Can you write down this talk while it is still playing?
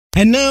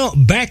And now,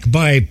 back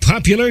by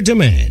popular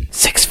demand.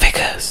 Six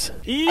figures.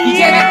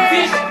 Yeah,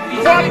 fish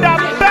from the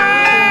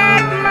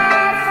band,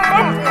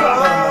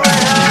 motherfucker.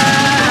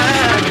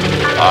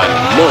 I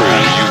know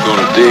you're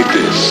gonna dig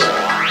this.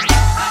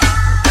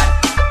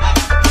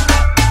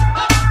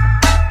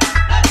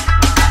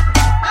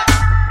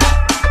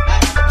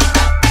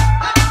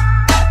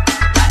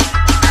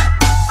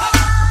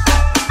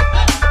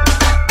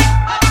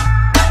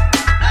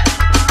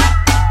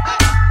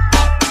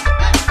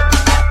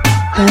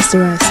 That's the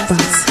right spot.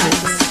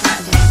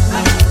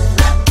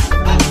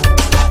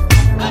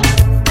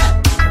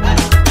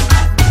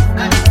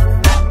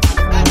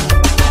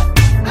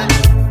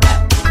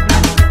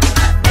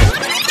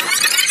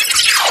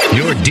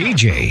 Your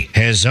DJ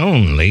has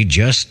only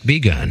just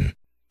begun.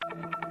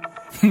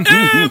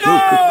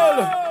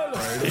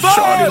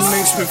 Shawty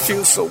makes me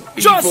feel so evil.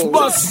 Just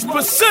bust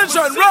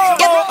precision, right?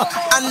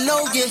 I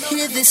know you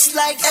hear this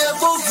like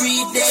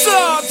every day.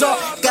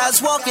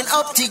 Guys walking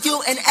up to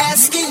you and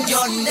asking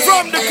your name.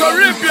 From the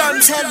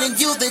Caribbean, telling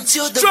you that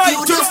you're the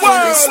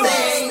beautifulest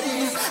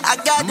thing. I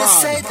gotta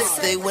say that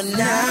they were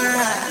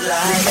not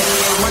lying.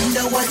 I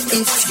wonder what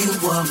if you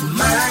were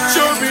mine.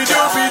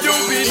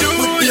 It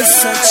would be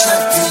such a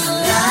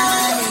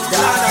delight.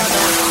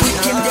 We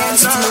can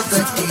dance till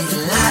the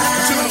daylight.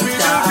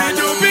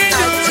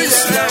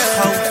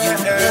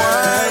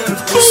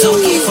 So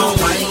keep on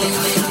whining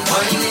it,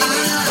 whining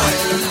it,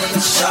 whining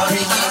it. Shawty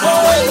keep on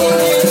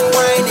whining it,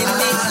 whining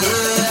it,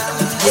 yeah.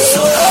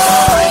 So keep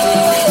on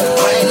whining it,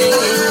 whining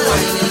it,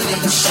 whining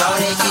it.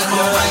 Shawty keep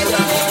on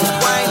whining it,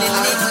 whining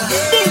it,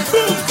 yeah.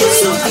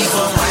 So keep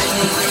on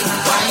whining it,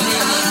 whining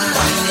it,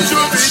 whining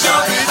it.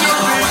 Shawty keep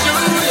on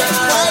whining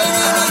it, whining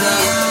it, yeah.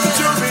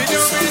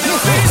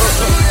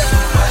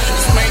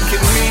 It's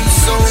making me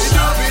so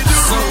driving the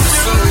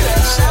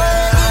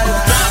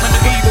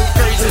people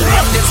crazy.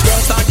 This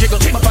girl start jiggle.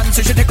 So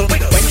she tickle when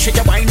she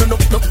a wine, no.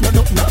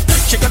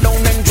 She go down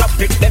and drop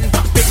it, then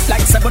pop it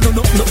like seven,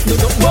 no.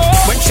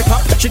 When she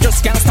pop, she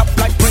just can't stop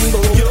like Ringo.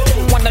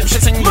 One time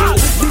she sing,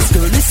 this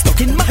girl is stuck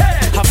in my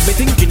head. Have me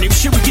thinking if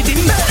she wicked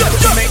in mad.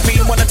 She make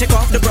me wanna take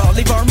off the bra,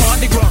 leave her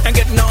Mardi Gras and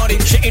get naughty.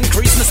 She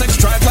increase the sex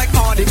drive like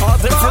Audi or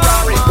the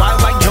Ferrari,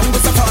 wild like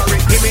jungle safari.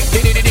 Give me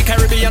the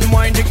Caribbean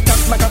wine, tick tock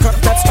like a cut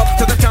that's up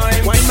to the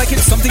time. Wine like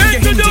it's something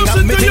you're hinting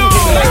at me thinking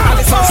like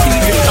Alice or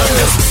Stevie.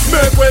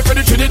 Make way for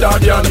the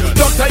Trinidadian.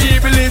 Dr.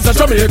 Evil is a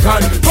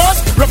Jamaican.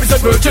 First,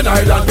 represent Virgin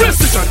Island.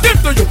 Precision,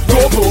 give to you,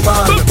 go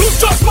man.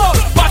 Just small,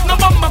 but no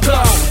mama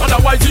class.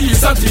 Otherwise he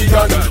is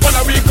Antigua. When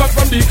we come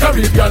from the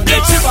Caribbean,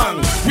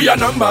 Ichiban, we are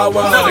number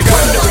one.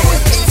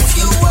 If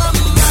you were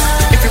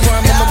mine, if you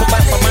were mama,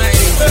 back for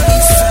mine.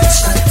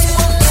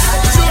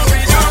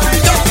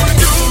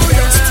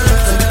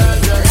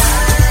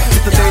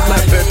 The day my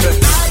birthday.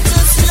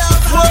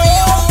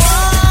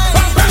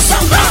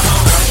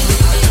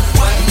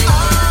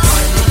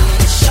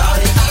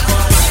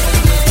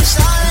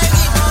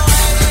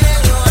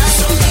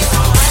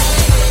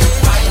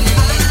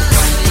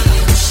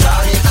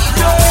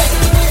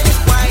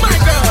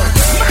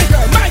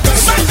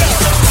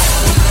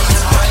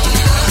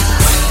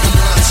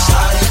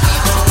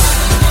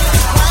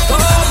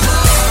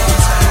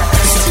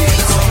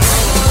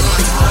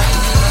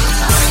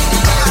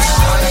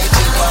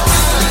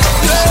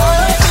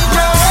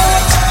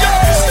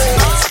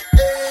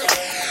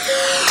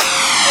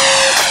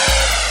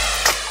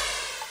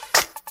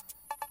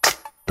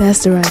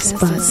 That's the right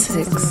spot,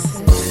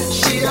 6.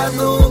 she has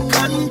no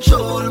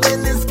control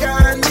when it's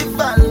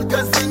carnival.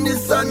 Cause in the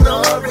sun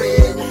or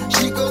rain,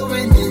 she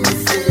going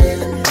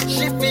insane.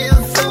 She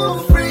feels so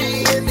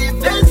free in the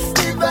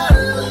festival.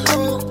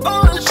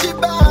 Oh, she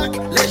back,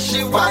 let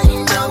she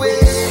wind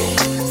away.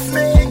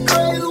 Snake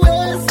oil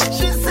waist,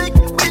 she sick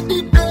with the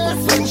bass.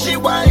 When she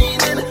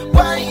whining,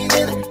 whining,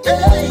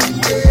 yeah,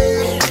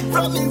 yeah.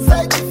 From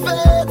inside the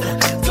bed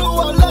to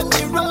all on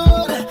the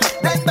road,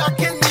 then back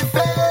in the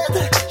bed.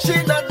 She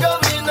not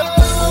going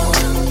home.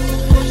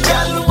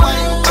 Girl,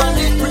 wine on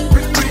it,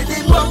 pretty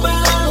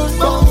bubble and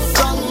bounce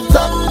on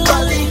top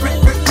body,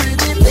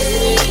 pretty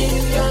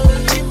big.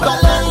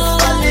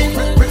 Balance on it,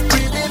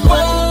 pretty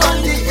wine on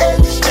the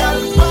edge. Girl,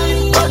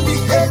 wine on the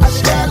edge,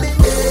 girl,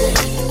 yeah.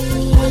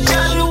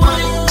 Girl,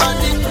 wine on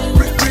it,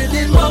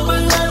 pretty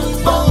bubble and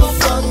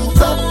bounce on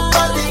top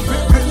body,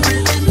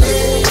 pretty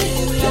big.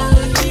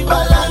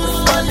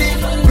 Balance on it,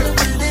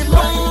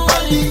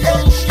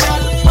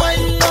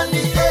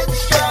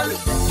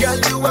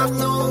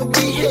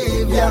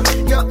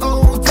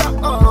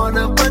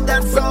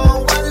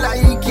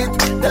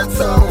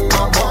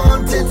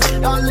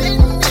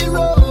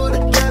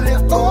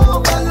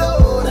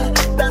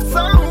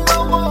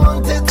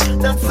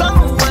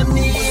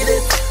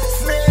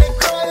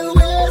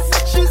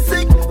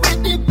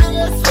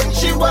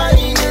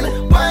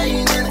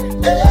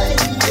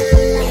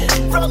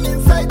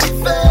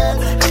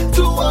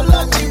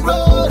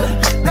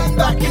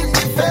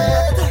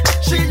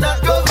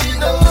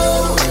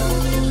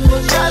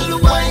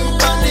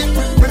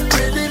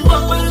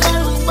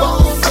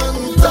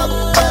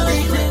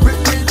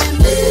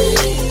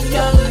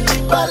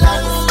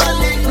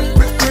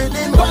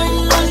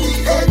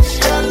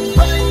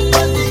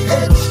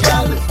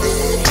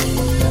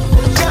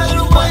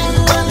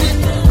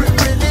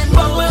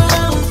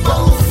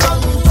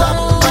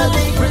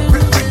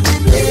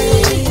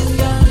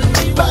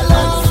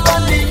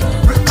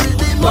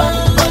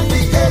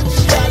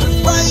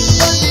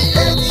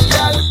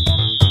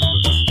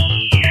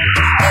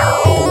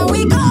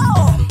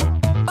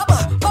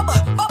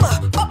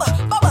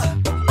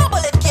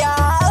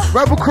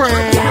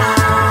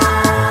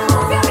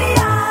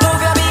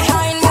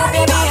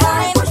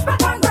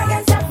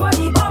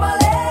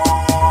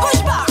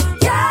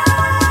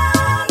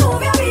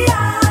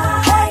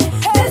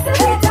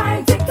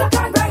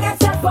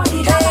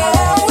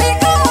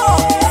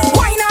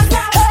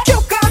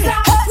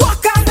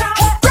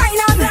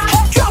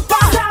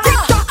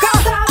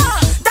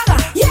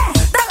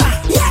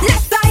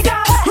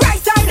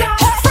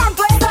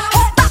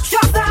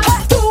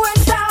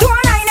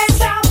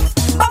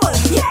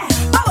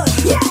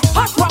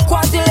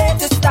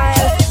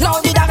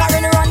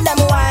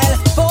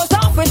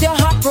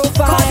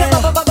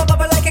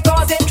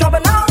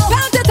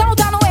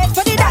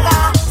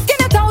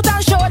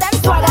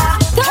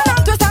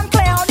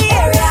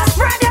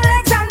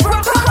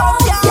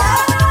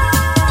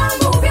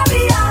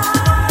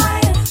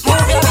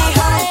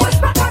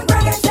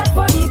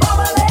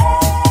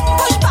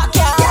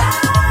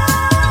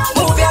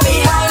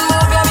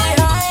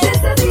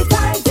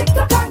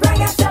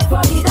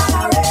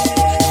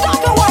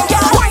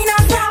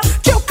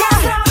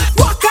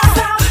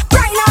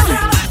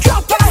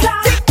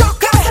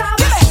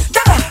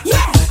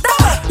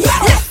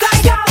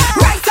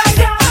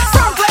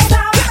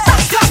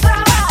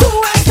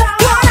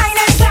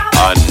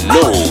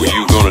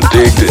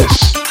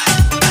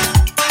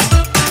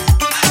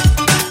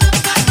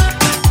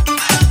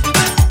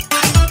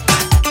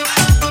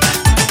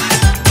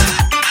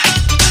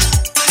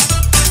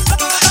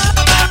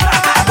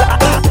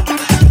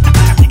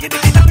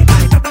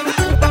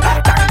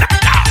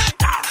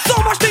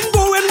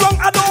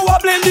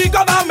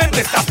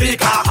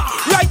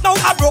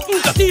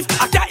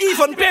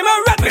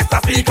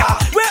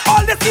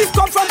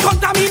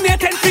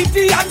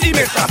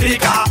 Mr.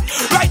 Speaker.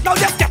 Right now,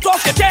 just get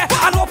off your chair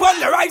and open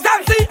your eyes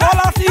and see. All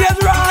I see is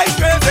rice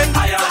raising,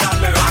 higher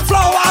than me rock.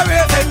 Flour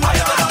raising,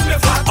 higher than me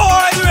fat.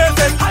 Oil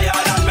raising, higher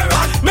than me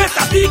rock.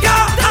 Mr. Speaker,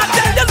 I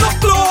tell you, look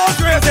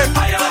clothes raising,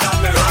 higher than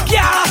me rock.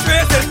 Gas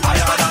raising,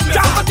 higher than me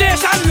rock.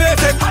 Transportation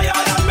raising, higher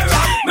than me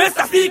rock.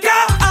 Mr.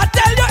 Speaker, I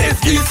tell you, it's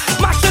yeast.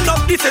 Mashing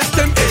up the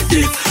system is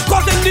yeast.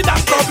 Causing the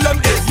damn problem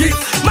is yeast.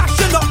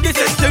 Mashing up the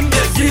system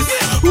is yeast.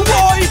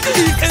 Why is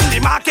yeast in the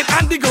market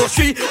and the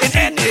grocery, in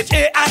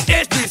NHA and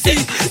HDC,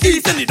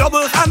 yeast in the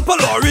doubles and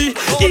Polori,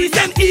 yeast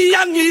in E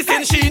and yeast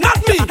in she, not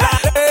me.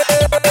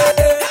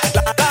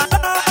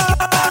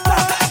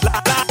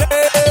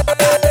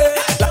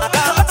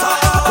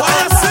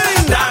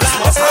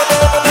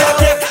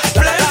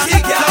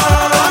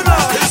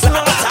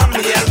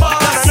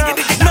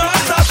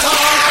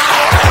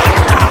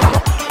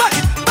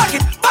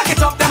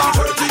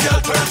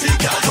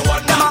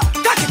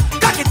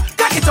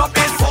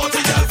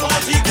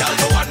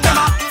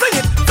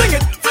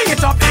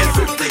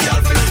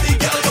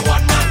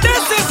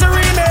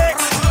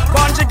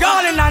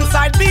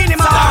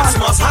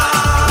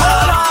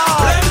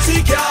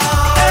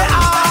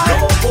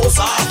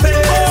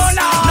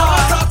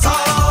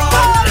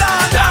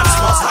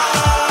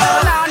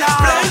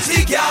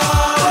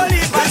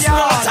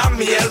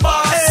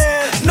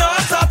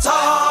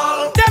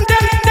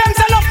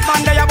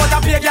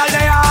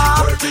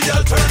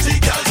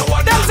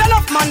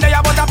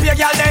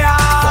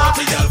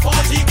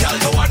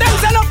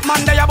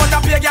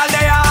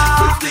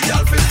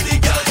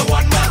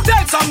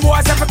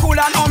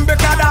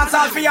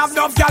 We have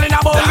enough gal in a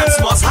bowl. Dance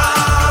must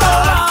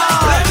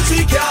have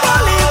plenty gal.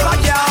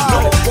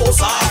 No pose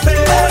or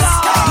face,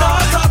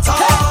 not at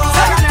all.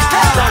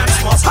 Dance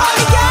must have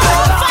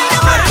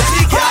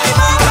plenty gal.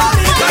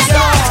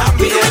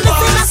 We doing this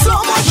in a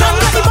slow motion.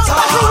 Let the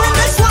bumper rolling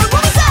this one.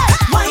 What is that?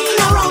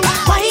 Wine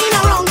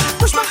around,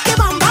 push back the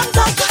bum and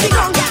touch the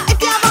ground.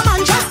 If you have a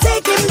man, just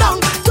take him down.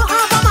 To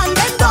have a man,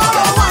 then door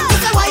one.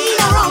 Wine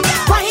around,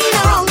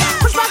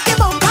 push back the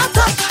bum and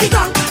touch the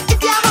ground. If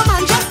you have a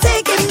man, just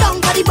take him down.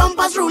 The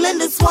bumpers ruling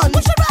this one.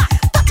 Push it back.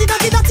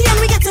 Dirty, and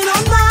we getting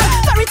on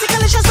mad. Very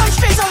delicious from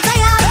straight out the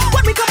yard.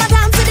 When we come and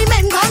dance to the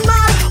men gone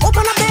mad.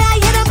 Open up the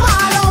eye, hear them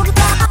ball out.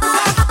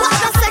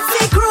 What a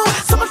sexy crew.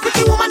 So much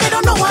pretty woman, they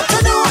don't know what to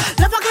do.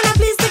 Never gonna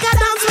please take a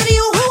dance with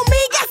you. Who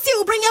me gets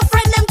you? Bring your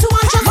friend them to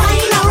and just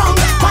wine around.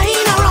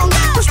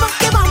 Push back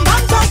your bum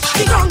and touch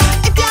the ground.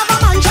 If you have a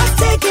man, just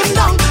take him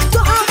down. To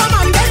have a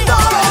man, then door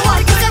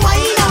one. You say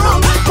wine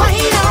around.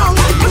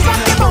 Push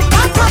back your bum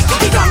and touch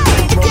the ground.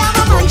 If you have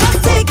a man,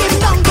 just take him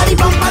down. The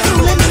bumpers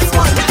ruling this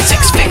one.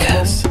 6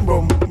 figures.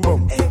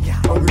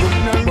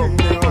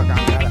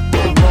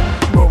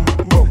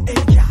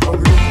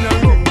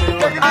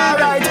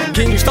 Alright,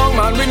 Kingston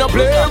man, we no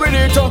play with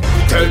it.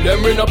 Tell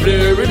them we no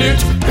play with it.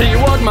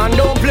 P1 man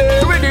don't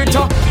play with it.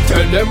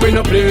 Tell them we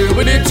no play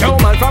with it. Yo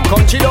man from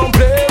country don't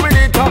play with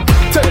it.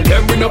 Tell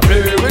them we no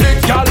play with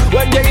it. Girl,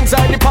 when you're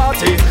inside the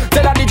party,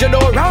 tell a DJ no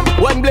ramp.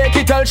 When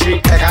Blakey tell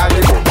she,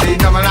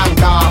 no more long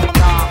talk.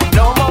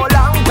 no more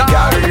long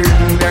time.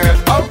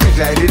 Up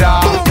beside it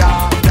all.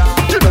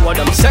 You know what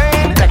I'm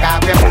saying? Take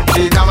off your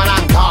booty, no more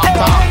long talk.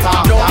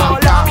 No more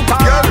long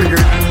time.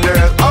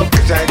 Up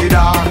beside it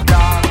all.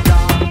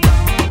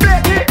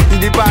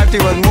 The party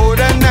was more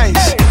than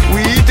nice.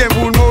 We eat and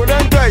food more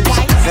than twice.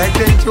 Like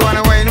think you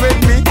wanna wine with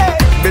me?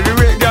 Baby,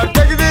 wait, girl,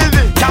 take it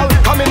easy. Girl,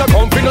 come in a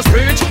comfy no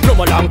speech. No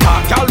more long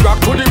talk, girl, rock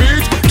to the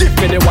beat. Give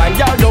me the wine,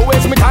 girl, don't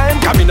waste my time.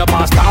 Come in a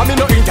pastor, I'm in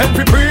no intent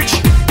to preach.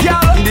 Girl,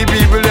 the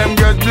people them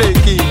got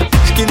Blakey.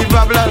 Skinny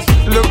fabulous,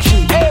 look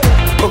she.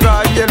 Oh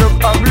God, you look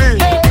ugly.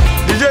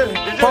 DJ,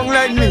 pong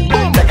like me.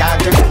 Take out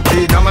your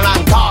booty, no more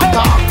long talk.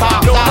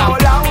 no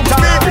more long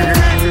time. Baby,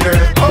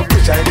 up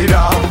beside it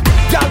all.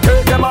 Girl,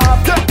 take them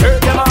off,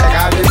 take them off. Take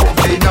out your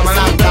booty, no more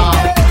long talk.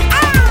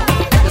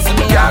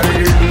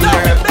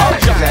 Up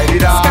beside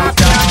it all.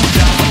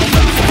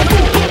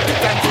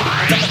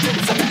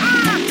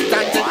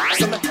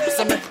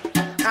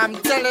 I'm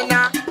telling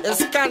ya,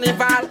 it's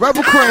carnival.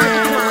 Rebel Queen.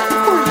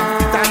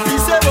 Dandy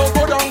say don't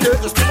go down there,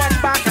 it's too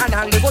much back and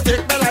I'll go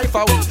take my life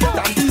away.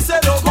 Dandy say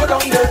don't go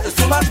down there, it's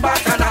too much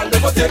back and I'll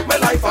go take my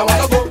life. I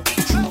wanna go,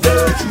 Juve,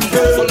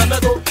 so let me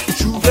go,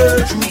 Juve.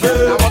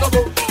 I wanna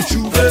go,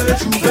 Juve,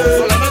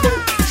 so let me go,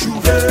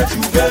 Juve.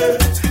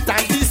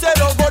 Dandy say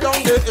don't go down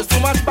there, it's too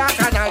much back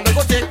and I'll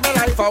go take my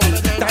life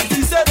away.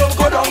 Dandy say don't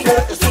go down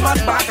there, it's too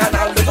much back and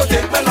I'll go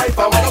take my life.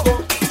 I wanna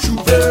go,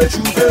 Juve,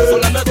 so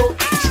let me go,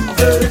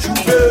 Juve.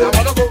 I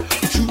wanna go,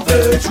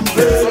 Juve,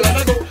 so let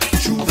me go,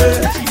 Juve.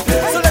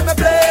 So let me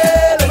play.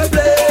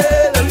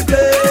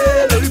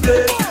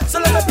 So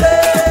let me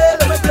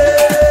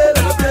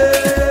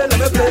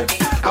play.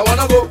 I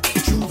wanna go,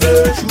 Juve.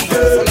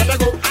 So let me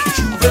go,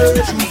 Juve.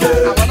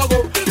 I wanna go,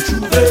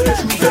 Juve.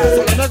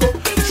 So let me go,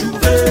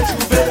 Juve.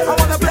 I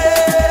wanna play.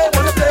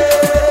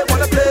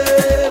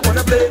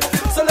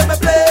 So let me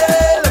play.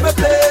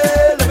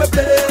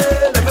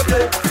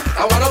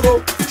 I wanna go,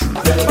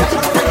 Juve.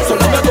 So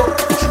let me go.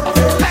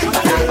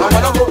 I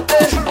wanna go,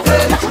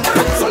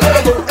 so let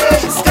me go.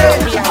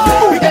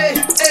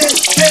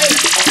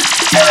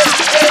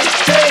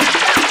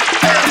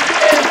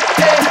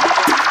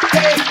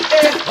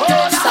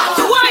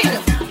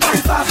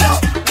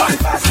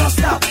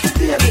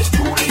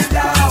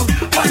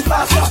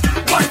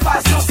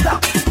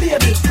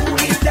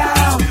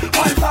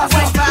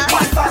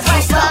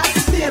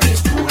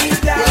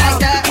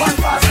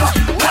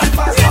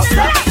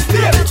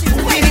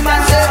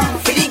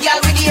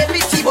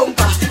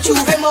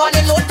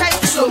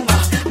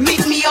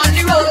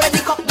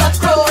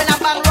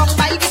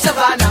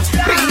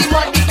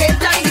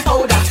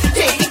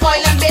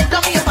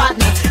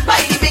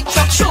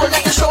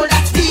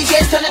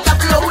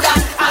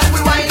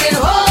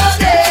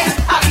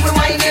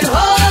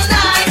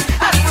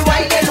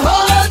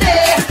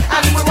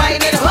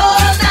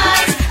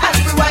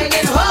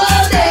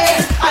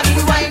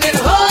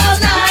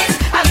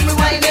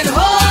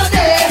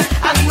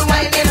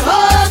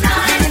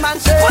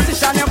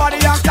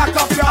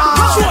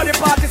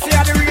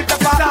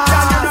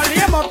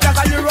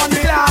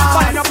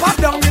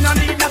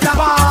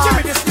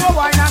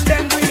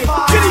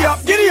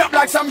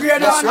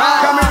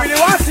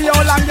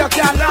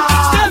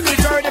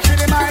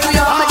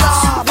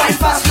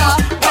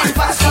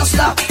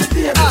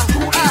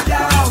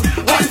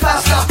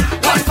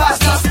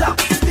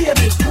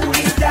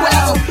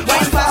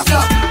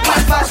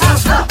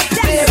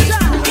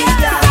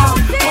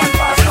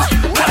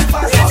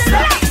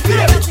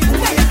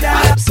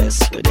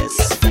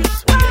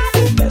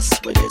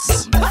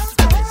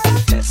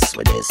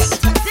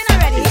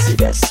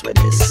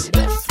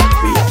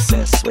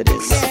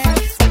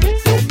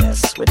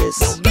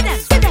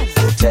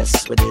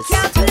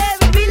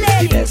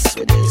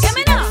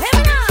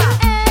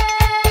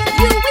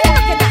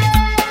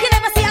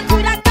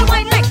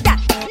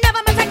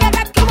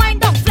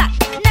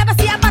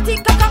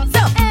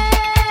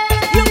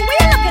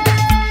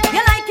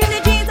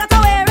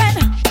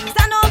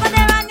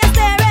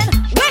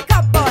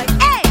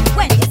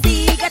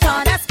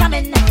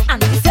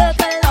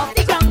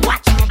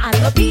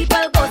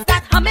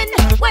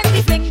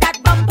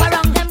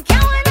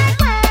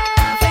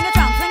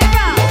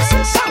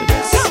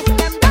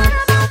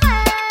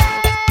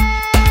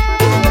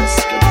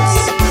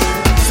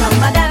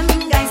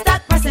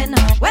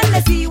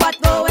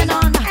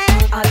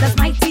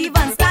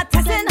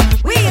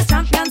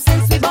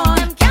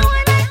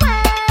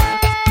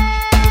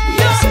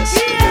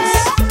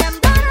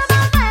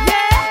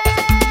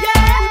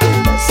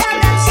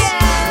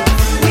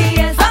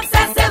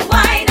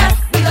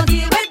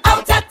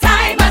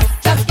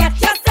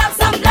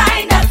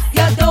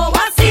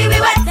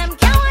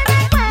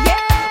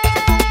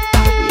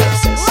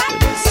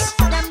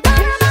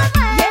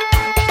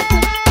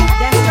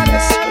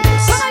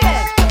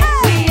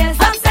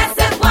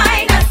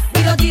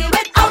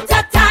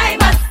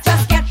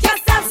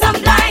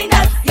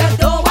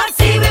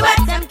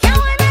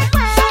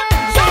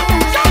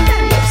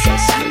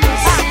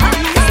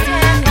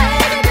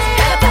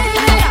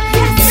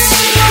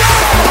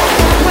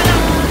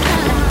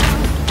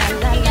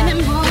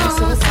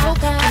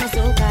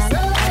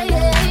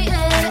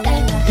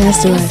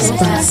 That's the right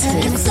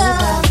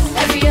spot.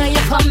 Every year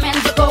you come and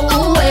you go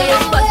away,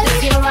 but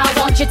this year I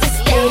want you to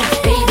stay.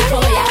 Baby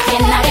boy, I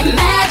cannot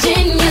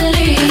imagine you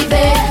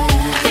leaving.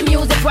 The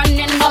music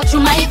running all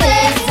through my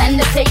veins, and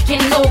it's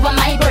taking over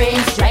my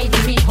brains,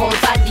 driving me whole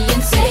body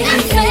insane.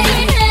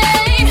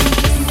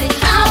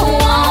 I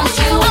want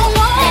you,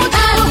 and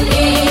I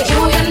need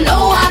you. You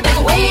know I've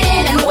been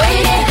waiting and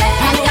waiting.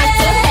 I got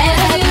to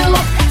have you.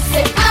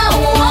 Say I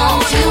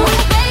want you,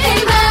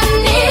 and I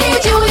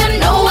need you. You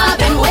know I've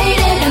been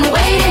waiting and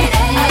waiting.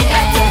 I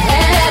got to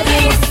have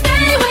you.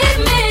 Stay with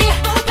me,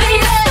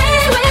 please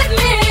stay with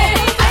me.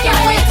 I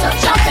can't wait to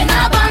jump in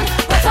a van,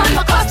 put on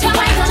my costume,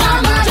 wine and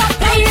I'm on.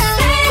 Please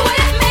stay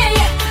with me,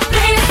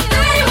 please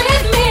stay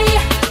with me.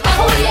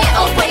 Oh yeah,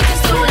 oh wait,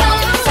 it's too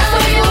long. So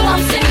for you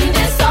I'm singing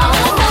this song.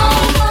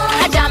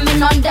 I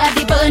jamming under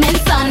the burning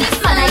sun,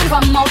 and I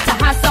come out to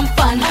have some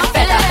fun.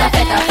 Fed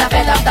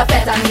after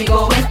fed, and we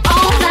going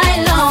all night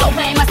long. So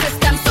play my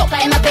system, so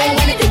play my band.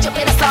 When the DJ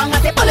play the song, I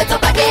say pull it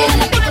up again.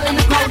 And the people in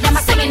the crowd, them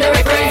are singing the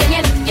refrain.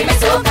 Give me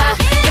soca,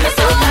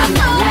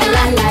 la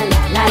la la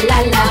la la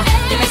la.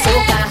 Give me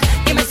soca,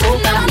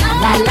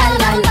 la la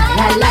la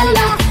la la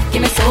la.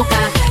 Give me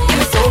soca,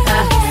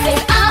 say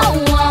I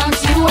want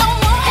you,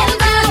 and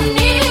I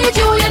need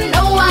you. You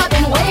know I've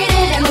been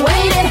waiting and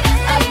waiting.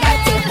 I got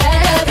to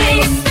have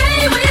you. Please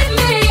stay with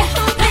me,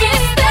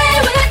 please stay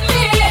with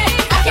me.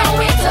 I can't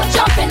wait to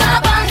jump in a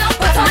van,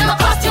 put on my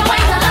costume,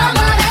 wine and I'm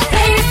on.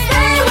 Please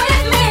stay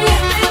with me,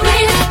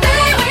 please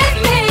stay with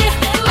me.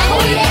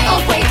 Oh yeah,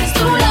 oh wait, it's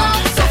too long.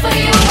 So for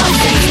you I'm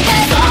singing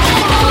that song.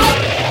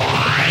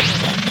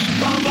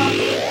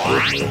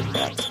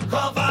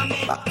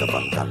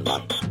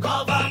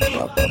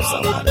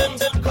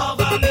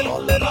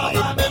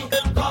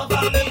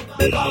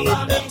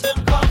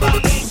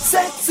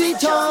 Sexy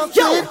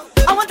chocolate.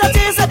 I want to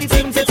taste of the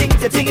things you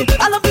ting.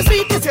 I love the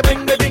sweetness you bring.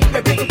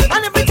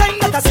 And every time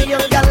that I see you,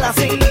 girl, I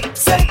sing.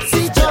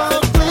 Sexy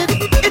chocolate.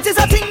 It is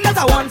a thing that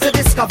I want to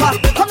discover.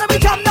 Come let me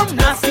jam down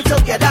nasty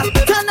together.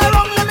 Turn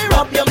around, let me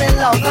rub you, me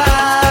lover.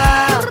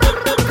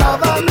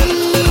 Cover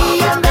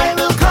me and I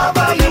will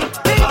cover you.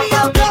 Baby,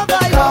 I'll cover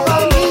you.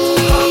 Cover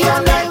me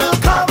and I will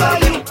cover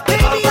you.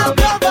 Baby, I'll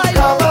cover you.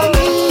 Cover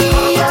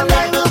me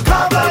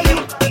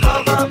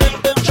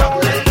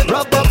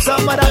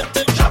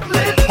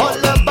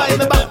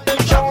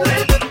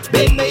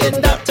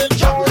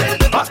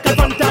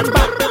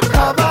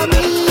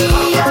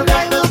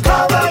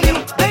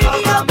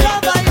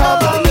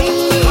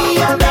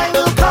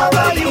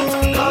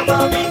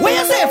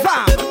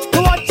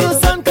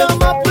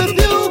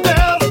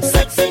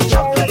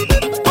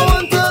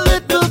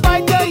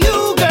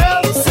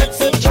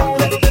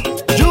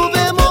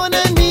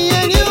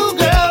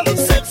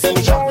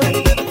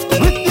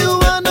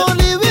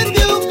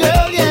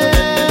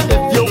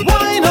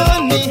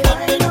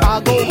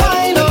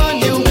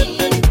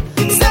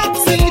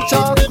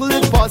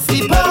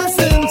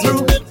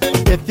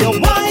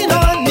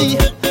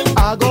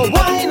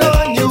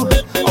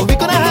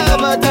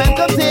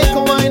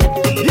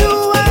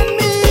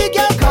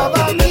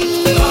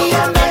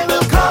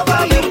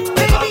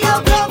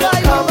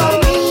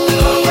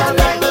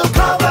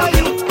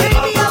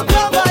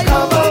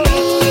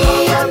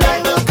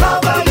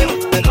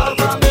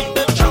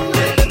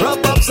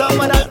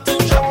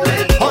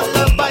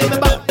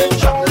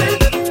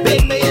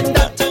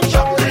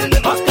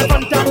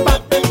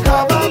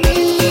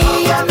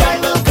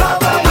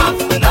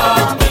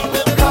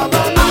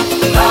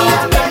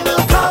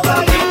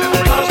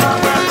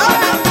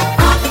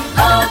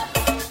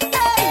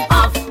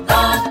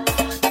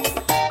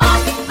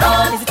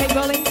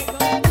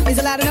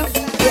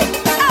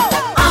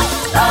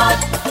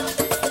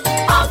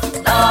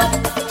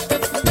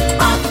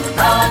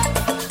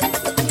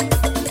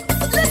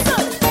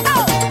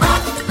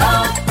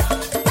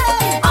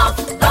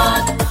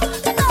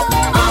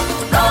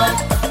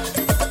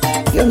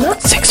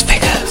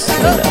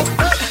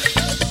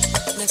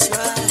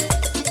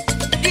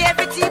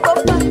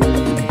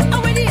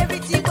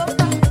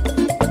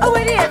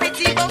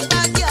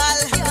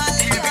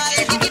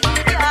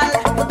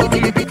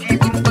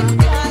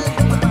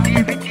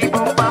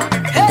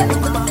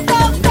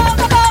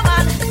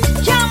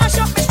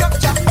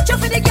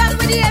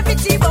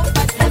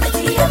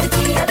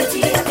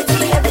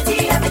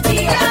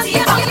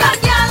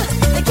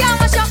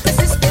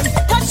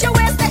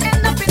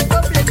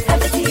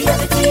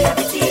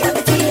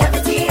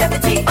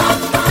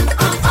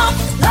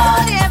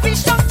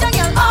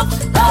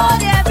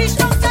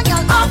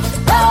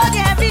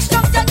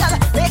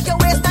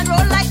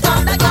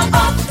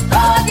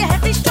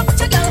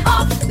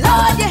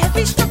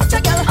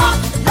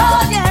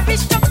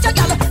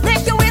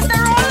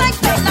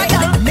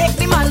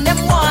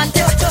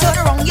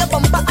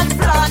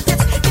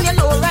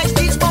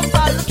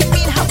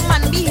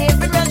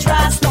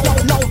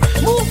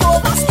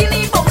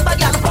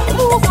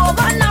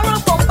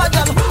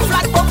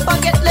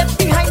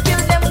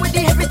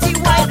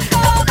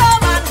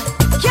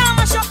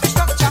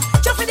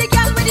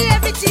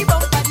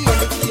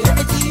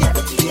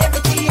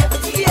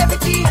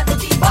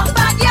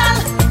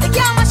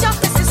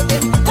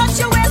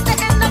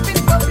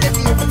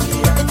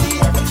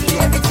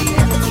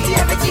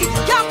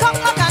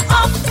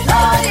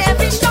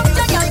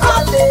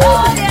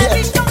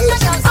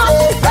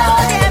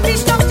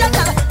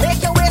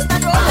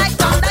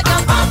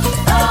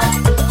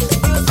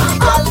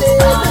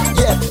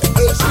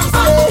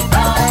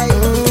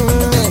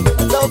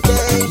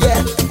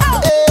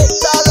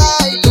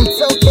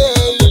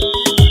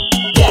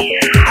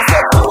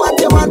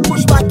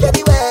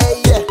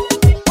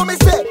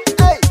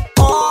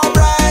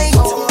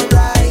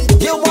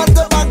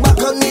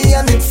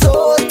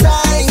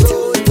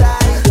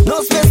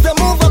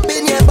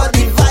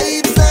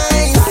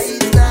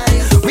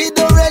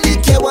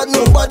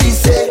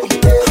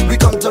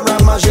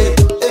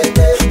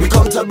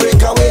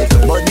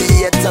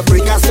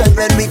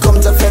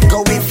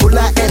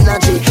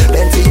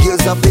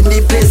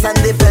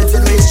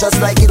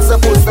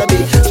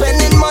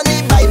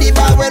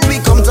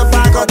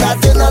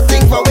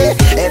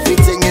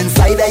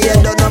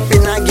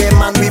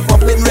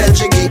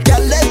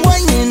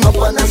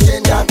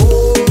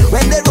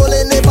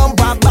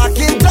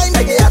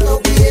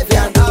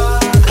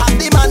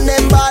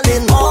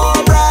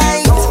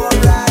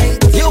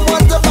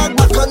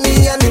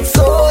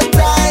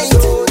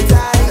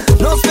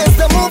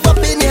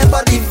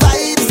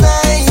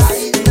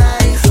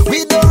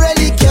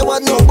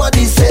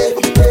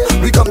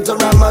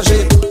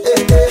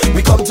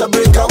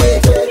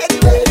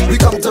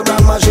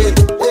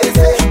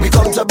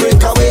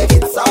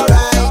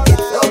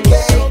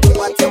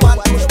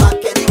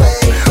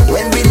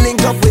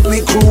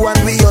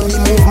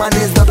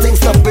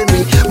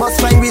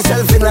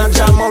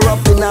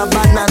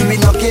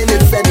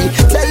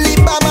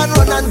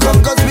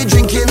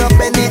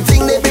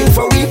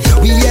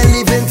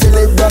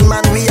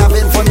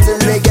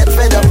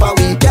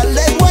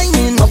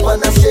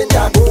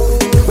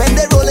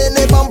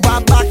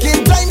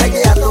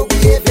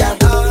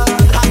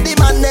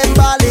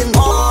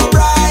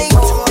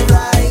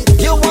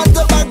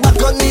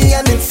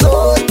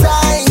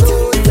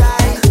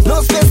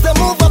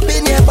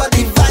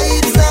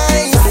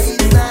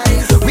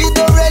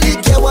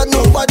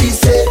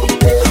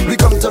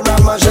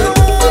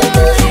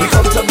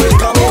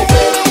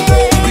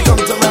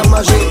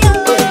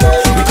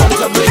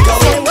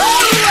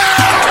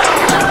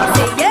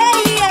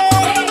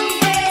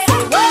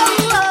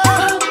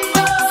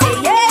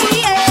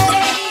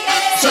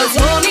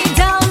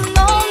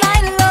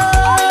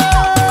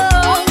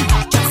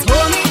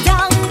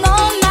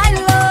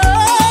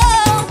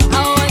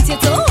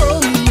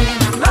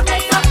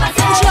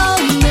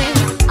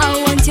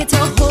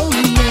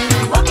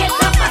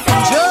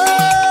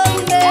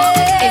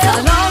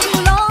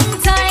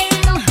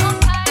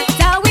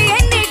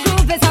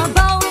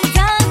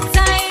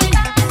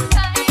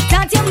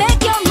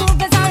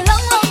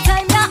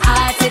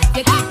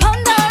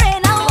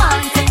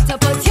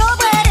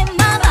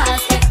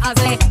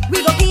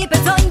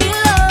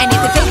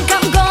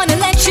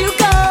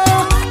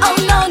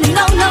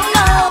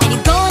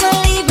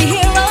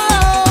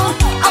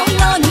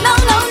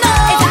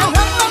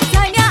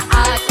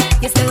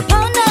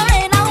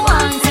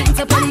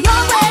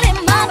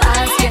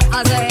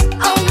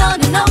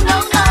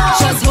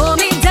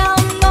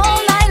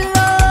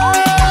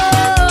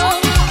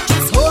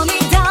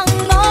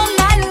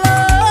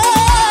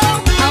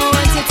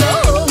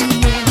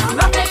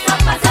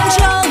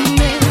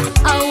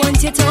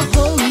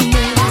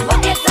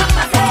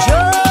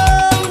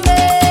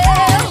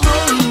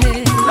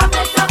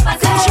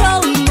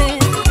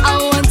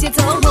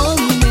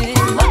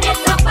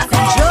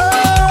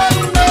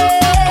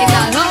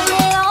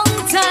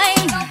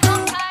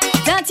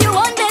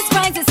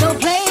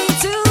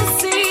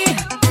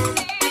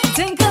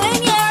twinkle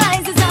in your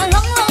eyes is a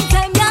long, long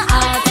time. Your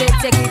heart it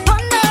take me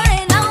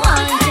pondering. I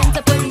want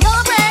to put your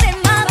bread in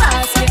my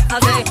basket. I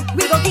say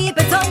we gon' keep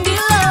it on the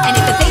low. And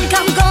if you think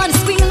I'm gonna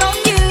squeal on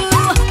you,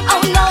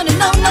 oh no, no,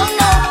 no, no,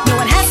 no. No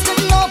one has to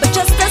know but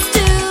just us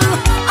two.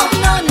 Oh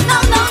no, no, no,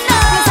 no, no.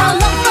 'Cause how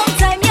long, long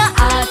time your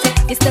heart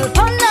is still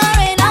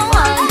pondering. I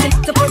want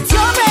to put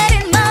your bread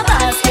in my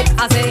basket.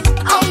 I say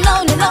oh no,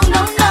 no, no,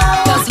 no, no.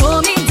 Just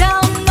hold me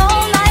down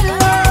all night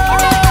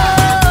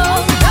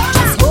long.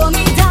 Just hold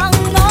me down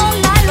all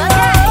night long.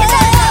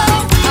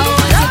 I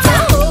want you to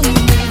hold me,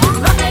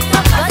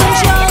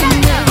 control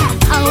me.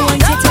 I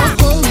want you to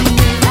hold me,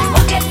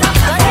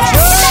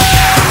 control me.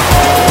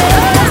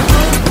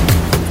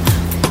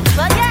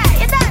 But yeah,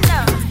 you don't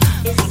know.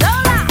 It's so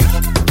loud.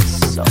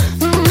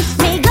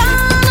 Me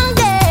gone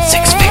there.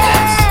 6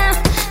 figures.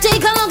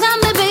 Take a look at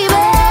me,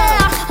 baby.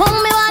 Hold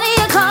me while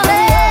you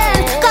calling.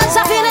 'Cause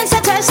I'm feeling so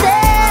thirsty.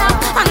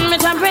 And my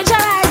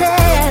temperature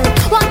rising.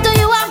 What do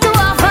you have to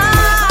offer?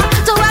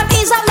 To help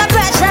ease up the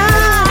pressure.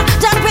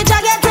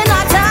 Temperature getting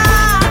hotter.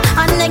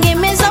 And they give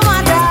me some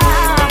water.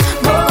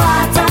 More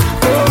water,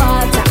 more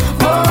water,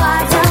 more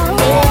water.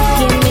 Hey,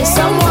 give me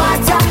some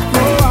water.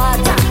 More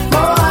water,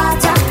 more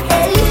water.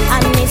 Hey, I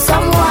need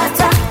some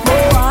water.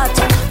 More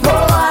water,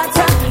 more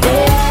water.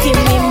 Hey,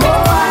 give me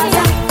more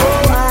water,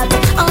 more water.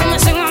 I'ma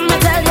sing, I'ma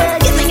tell you.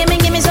 Give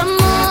me some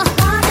more.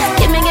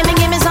 Give me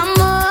some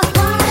more.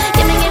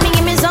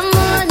 Give me some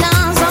more.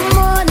 Now some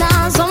more,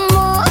 now some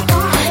more.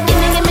 Give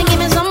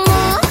me some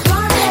more.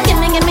 Give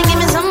me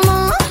some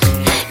more.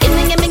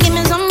 Give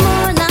me some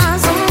more. Now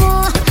some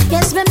more.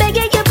 Yes, me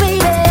begging you,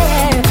 baby.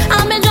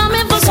 I've been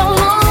drumming for so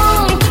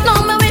long. Now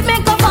me with me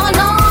cup on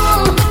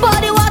long.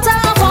 Body water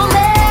for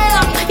me.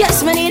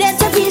 Yes, me need it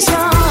to be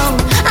strong.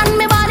 And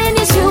me body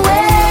needs fuel.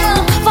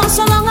 For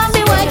so long I've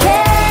been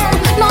working.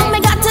 Now me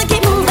got to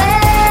keep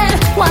moving.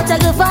 Water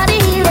good for the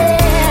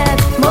healing.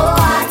 More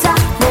water,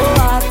 more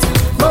water,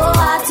 more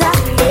water.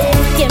 Hey,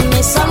 give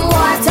me some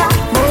water.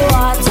 More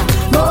water,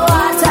 more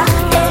water.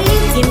 Hey,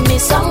 give me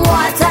some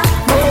water.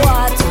 More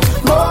water,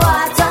 more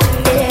water.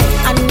 Hey,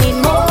 I need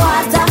more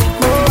water,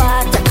 more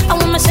water. I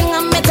wanna sing,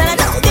 I'ma tell it.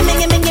 Give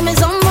me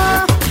some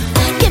more.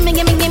 Give me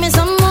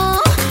some more.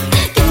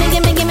 Give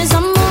me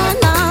some more.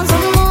 Now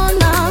some more,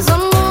 now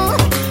some more.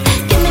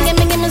 Give me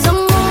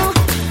some more.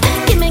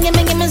 Give me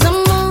some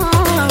more.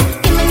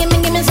 Give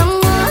me some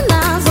more.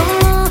 Now some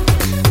more.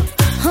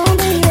 Oh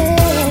baby,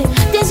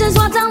 this is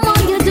what I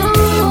want you to do.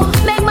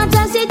 Make my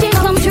thirsty dream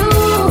come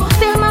true.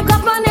 Fill my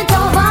cup on it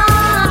over.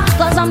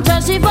 'Cause I'm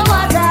thirsty for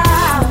water.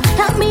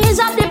 Help me ease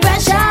up the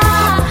pressure.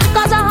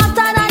 'Cause I'm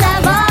hotter than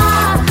ever.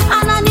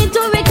 And I need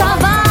to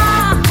recover.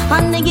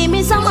 And they give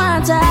me some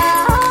water.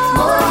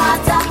 More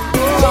water.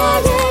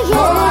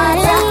 More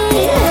water.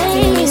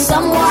 Give me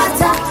some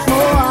water.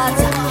 More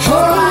water.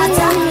 More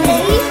water.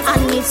 Hey, I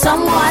need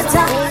some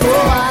water.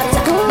 More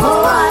water. More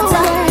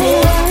water.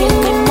 Hey, give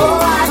me more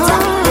water.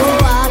 More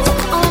water.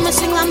 I'ma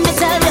sing, I'ma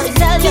tell you.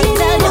 Give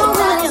me more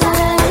water.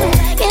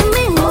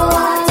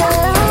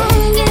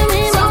 Give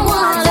me some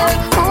water.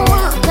 More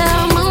water.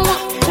 More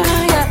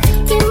water.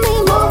 Give me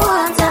more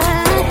water.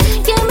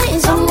 Give me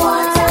some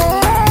water.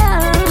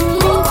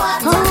 More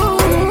water.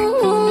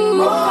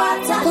 More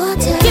water.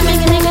 Give me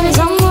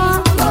some more.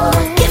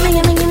 Give me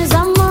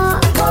some more.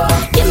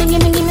 Give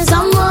me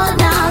some more.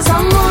 Now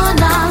some more.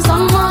 Now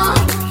some more.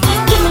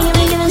 Give me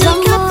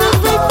some more.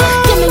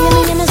 Give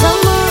me some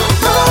more.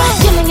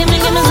 Give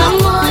me some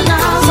more.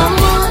 Now some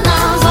more.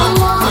 Now some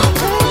more.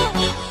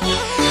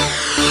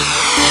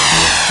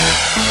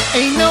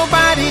 Ain't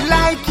nobody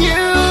like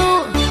you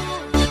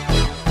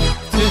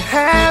to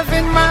have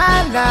in my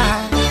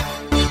life.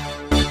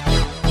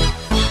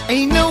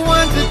 Ain't no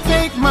one to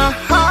take my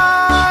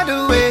heart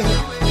away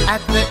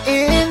at the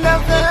end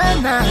of the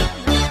night.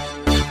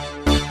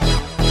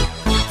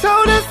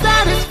 Total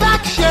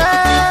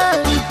satisfaction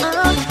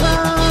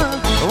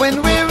when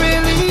we're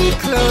really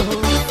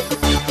close.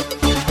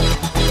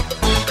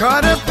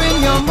 Caught up in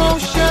your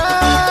motion,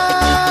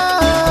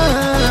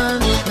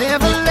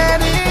 never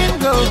letting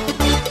go.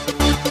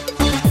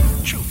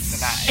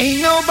 Ain't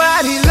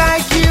nobody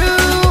like you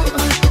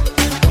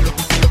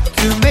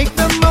to make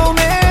the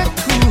moment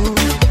cool.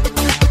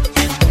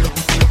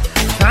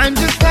 Time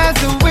just has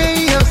a way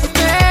of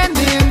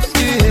standing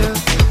still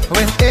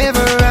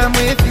whenever I'm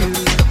with you.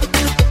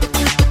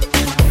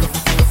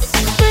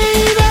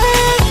 Baby,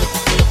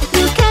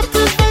 you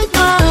captivate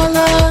my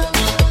love.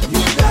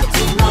 You got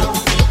to know.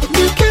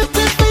 You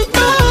captivate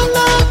my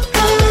love.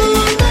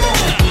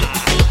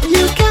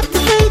 You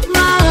captivate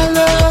my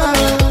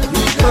love.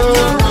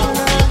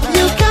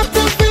 You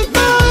captivate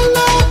my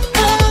love.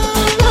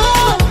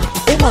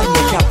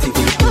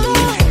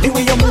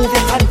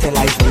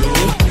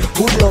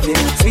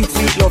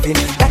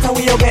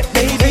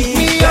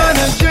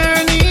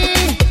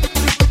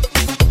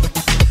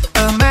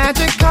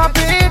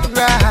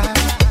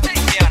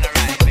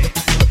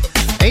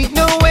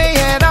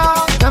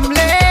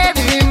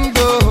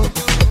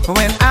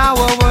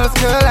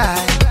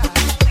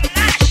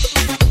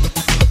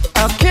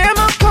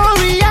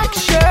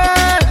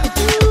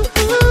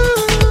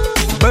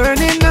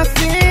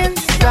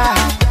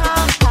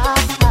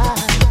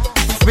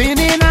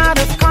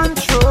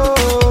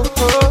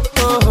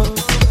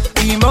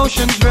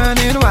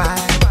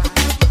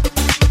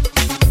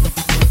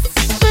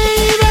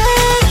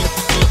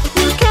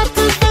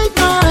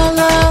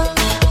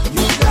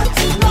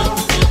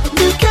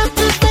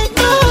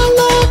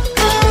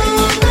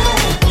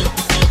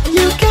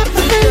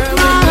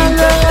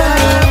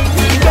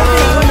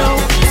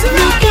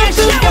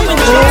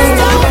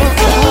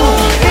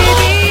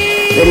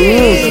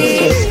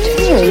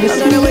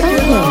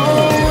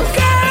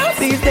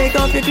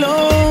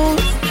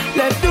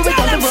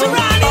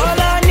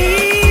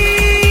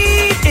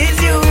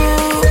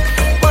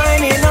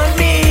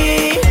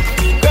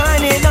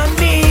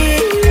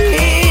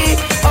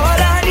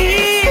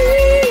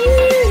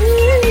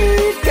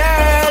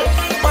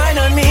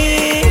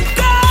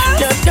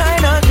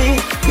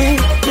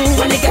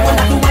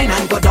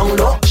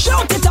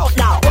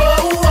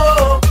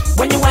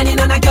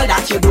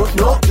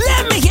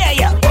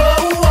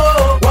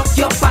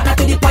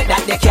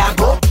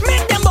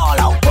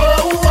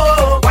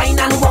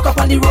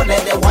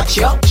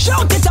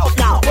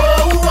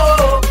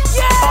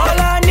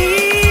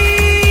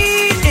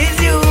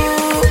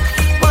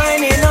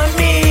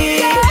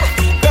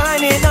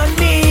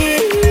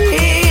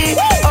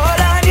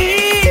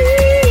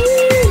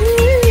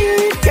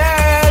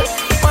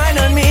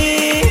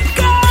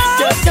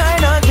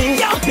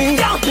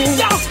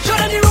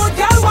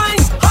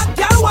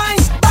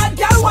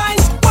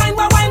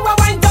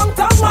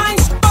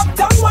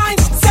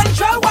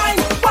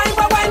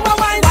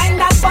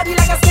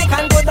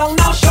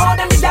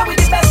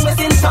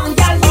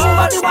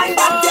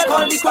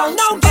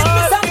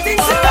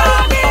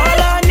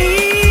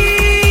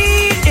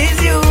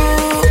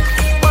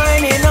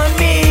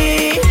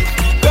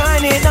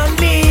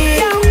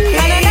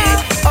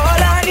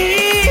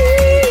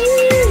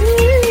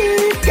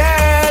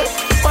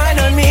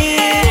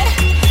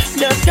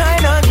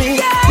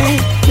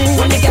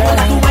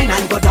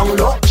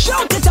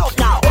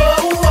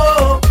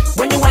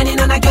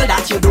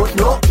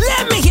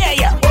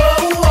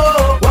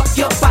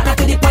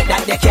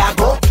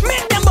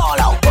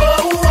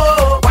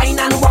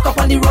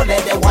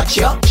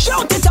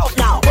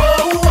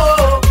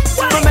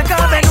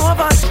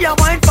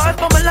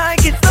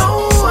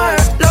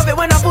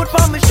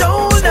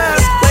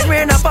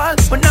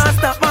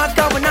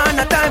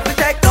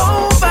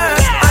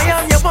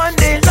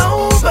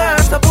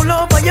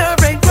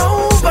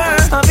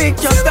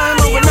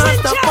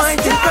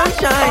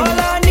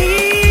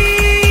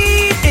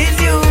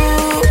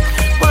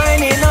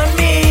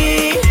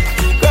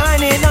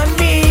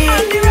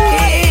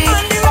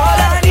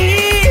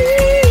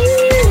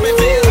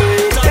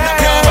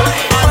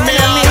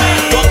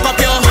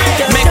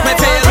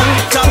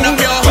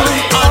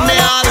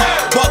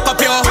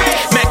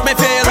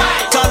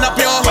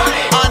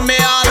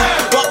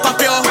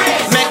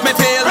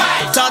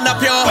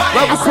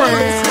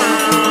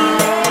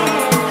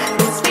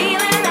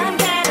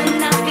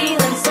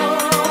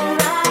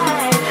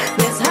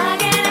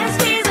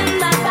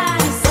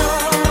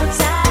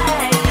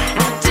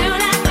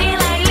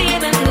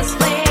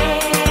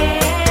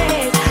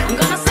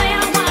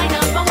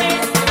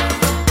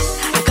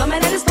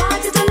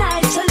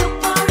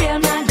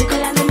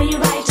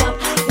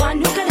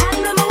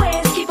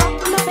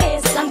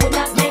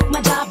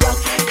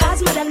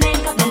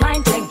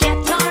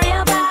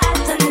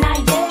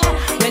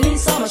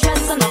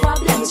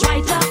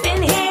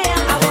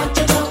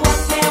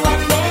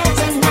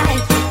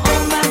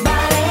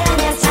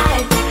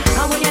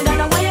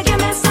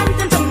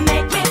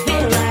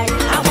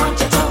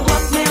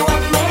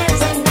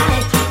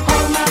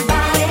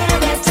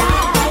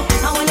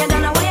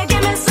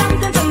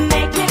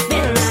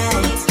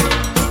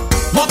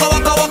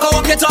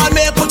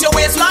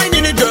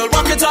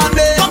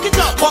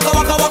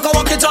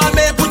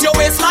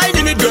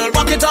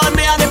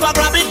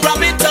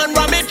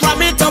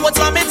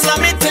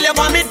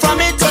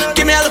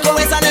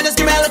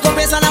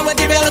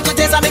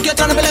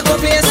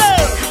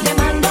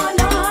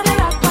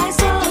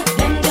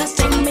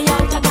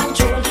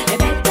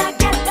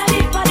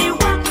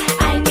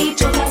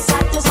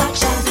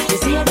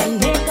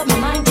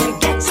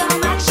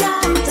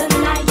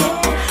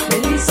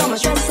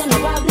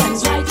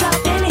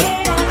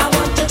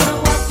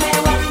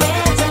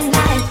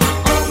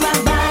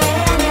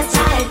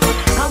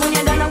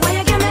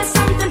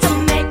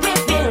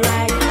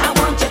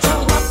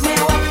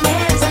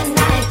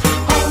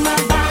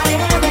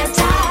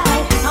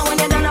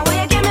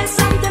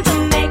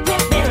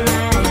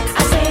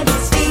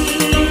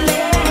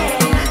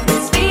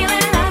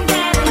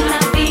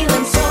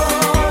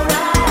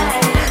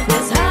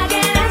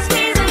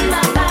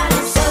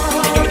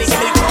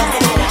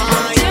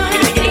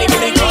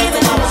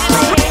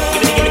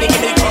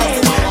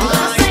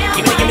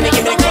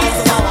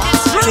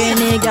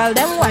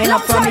 girl them wind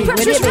up for me. With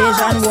the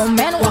Asian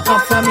woman walk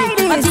up for me.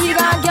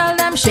 Antigua girl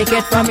them shake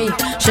it for me.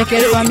 Shake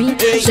it for me,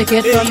 shake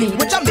it for me.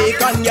 With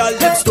Jamaican girl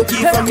them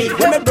stooky for me.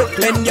 With me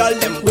Brooklyn girl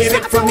them wave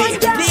it for me.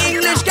 The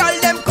English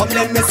girl them come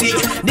let me see.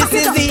 This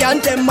is the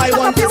anthem I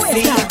want to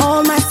see.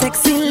 All my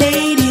sexy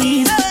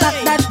ladies, got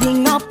that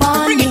thing up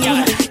on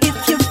me.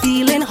 If you're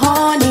feeling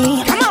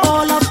horny,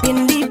 all up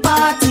in the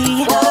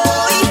party.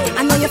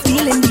 I know you're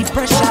feeling the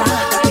pressure.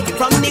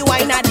 From the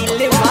wine I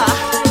deliver,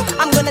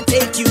 I'm gonna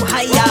take you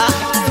higher.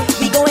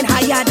 We going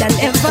higher than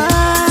ever.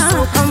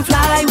 So come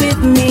fly with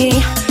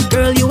me,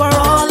 girl, you are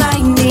all I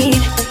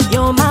need.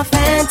 You're my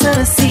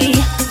fantasy,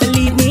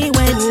 believe me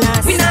when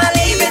I say. We not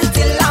leaving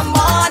till the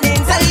morning.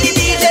 Tell the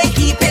DJ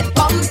keep it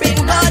pumping.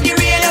 On the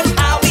rhythm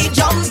how we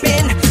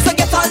jumping. So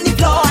get on the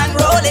floor and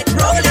roll it,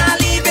 roll it. Not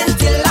leaving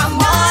till the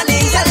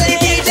morning. Tell the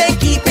DJ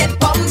keep it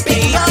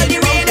pumping. On the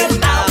rhythm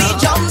how we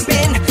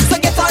jumping. So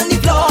get on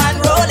the floor and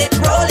roll it,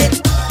 roll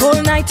it.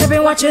 Whole night you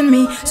been watching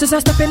me. Since I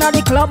step in at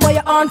the club where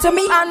you on to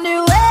me. And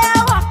the way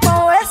I walk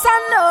my waist, I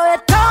know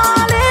it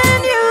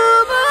calling you.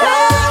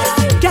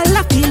 Girl,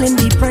 I'm feeling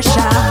the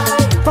pressure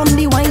from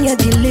the wine you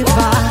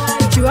deliver.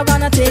 You are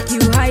gonna take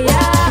you higher.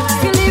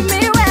 Believe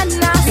me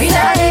when I say. We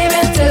not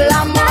even till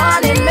the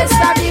morning.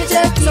 Mr.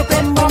 DJ keep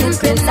it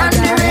bumping. And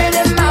the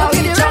rhythm how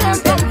we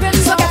jumping.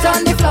 So get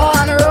on the floor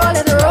and roll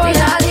it, roll it. We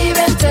not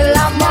even till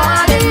the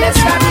morning.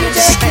 Mr. DJ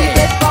keep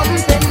it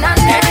bumping. And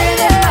the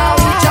rhythm how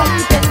we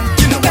jumping.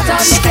 So get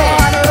on the floor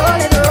and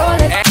roll it, roll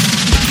it.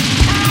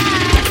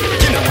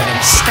 You know what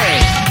I'm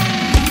saying?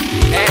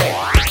 Hey,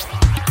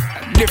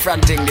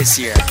 different thing this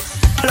year.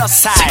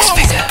 Plus size.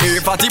 Hey,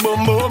 fatty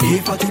boom boom.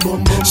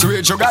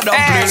 Sweet sugar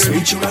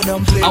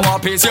dumpling. I want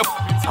piece you.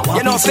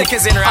 You know slick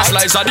is in right.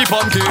 Slice of the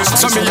pumpkin.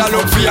 So me a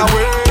look for your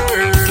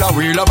world. A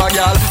wheel of a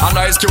gal. A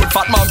nice cute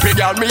fat mumpy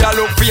gal. Me a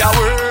look for your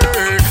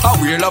world. A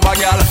wheel of a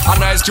gal. A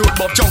nice cute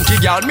buff chunky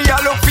gal. Me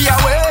a look for your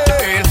world.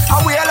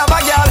 A wheel of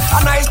a gal.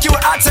 A nice cute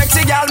hot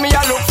sexy gal. Me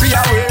a look for your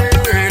world.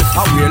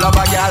 A wheel of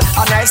a gal.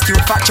 A nice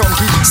cute fat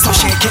chunky. So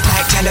shake it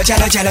like jello,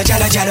 jello, jello,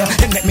 jello, jello.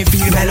 It make me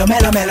feel mellow,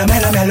 mellow, mellow,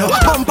 mellow, mellow.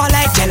 Bumper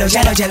like jello,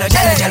 jello, jello,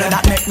 jello, jello.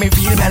 That make me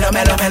feel mellow,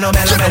 mellow, mellow,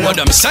 mellow, mellow. You know what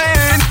I'm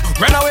saying?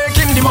 When I wake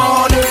in the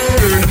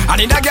morning, I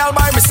need a girl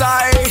by my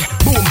side.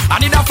 Boom,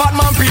 I need a fat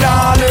man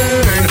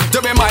darling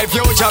to be my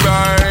future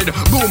bride.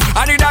 Boom,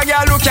 I need a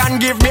girl who can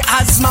give me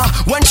asthma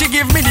when she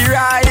give me the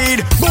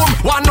ride. Boom,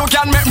 one who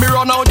can make me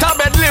run out of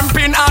bed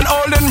limping and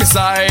holding me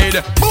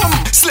side. Boom,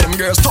 slim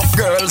girls, tough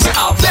girls, we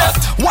have that.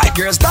 White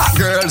girls, dark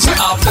girls, we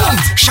have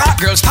that. Short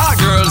girls, tall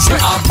girls, we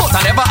have. But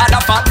I never had a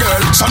fat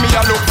girl, so me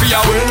a look for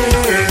your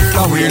wheel.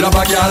 A wheel of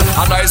a girl,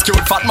 a nice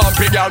cute fat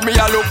mumpy girl. Me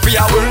a look for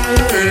your wheel.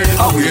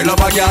 A wheel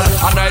of a girl,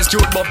 a nice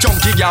cute buff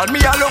chunky girl.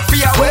 Me a look for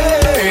your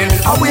wheel.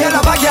 A wheel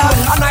of a girl,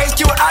 a nice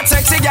cute hot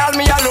sexy girl.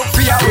 Me a look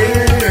for your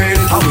wheel.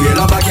 A wheel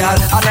of a girl,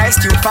 a nice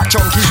cute fat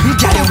chunky.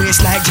 Got your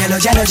waist like jello,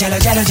 jello,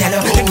 jello, jello, jello.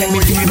 It make me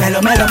feel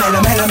mellow, mellow,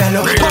 mellow, mellow,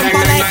 mellow.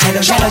 Bumper like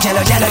jello, jello,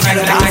 jello, jello,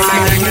 jello. That make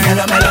me feel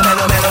mellow, mellow,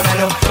 mellow, mellow,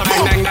 mellow.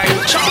 Bang, bang, bang,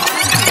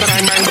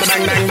 bang,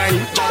 bang, bang, bang.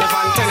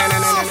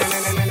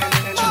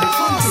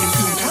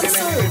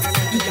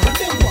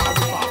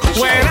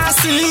 When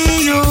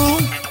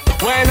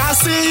I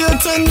see you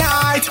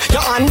tonight,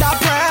 you're under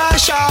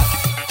pressure.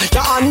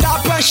 You're under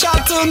pressure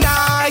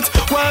tonight.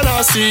 When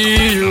I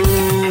see you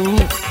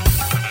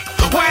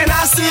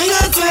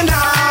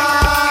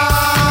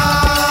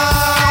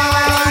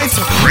tonight.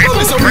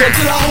 So wait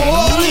till I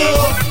hold you.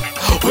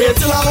 Wait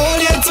till I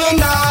hold you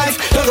tonight.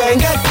 You're gonna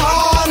get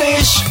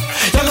punished.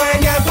 You're gonna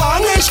get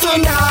punished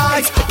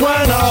tonight.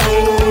 When I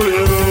hold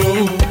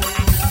you.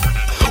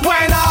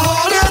 When I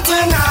hold you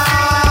tonight.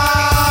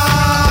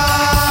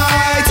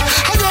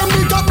 I gonna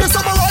beat up the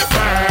summer like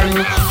bang,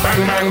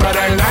 bang, bang,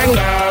 bang, bang, bang,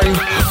 bang,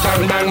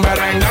 bang,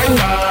 bang, bang,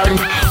 bang,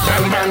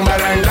 bang, bang,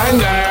 bang, bang,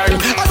 bang.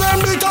 I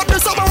gonna beat up the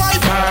summer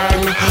like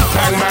bang,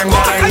 bang, bang,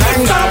 bang, bang,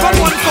 bang,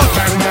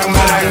 bang, bang, bang, bang,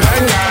 bang,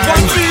 bang.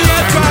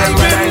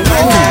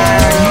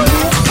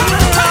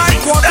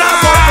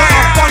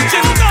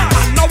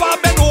 Now I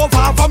bend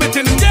over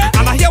vomiting,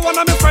 and I hear one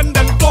of my friends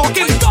them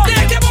talking.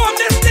 Take him on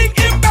this thing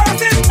in bed.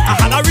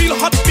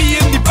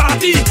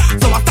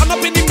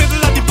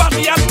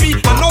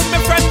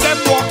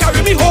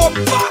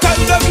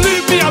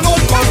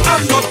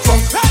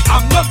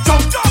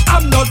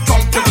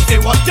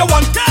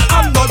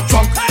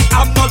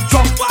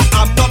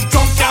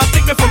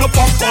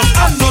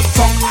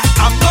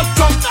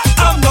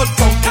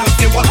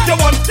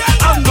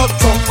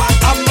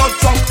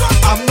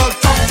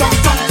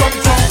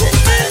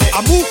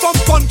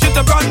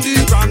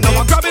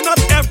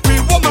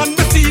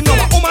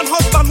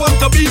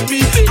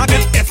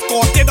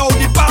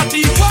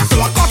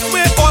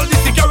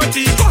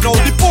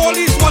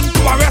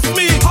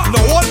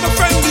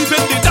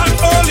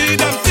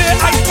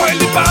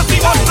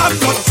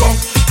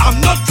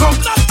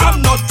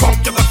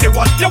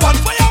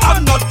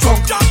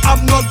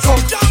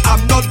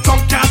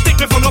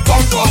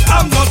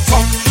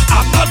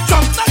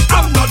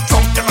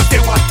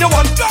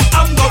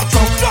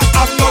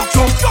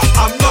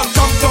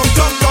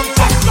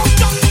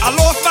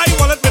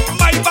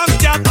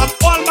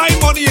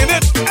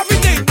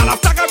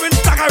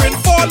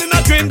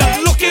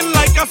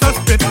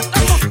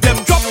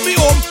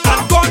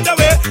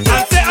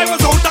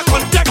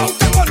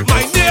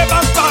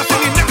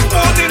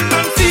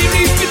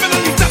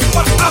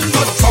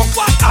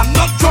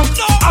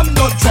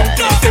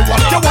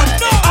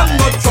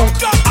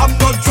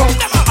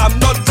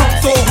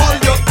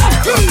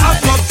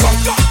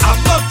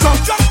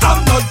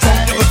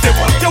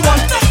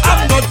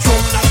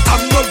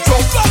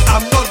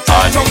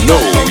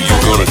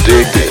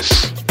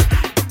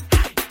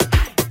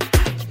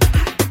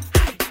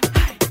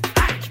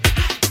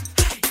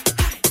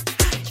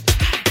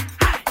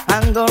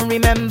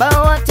 remember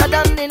what I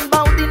done in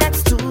about the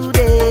next 2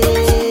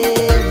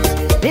 days.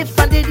 If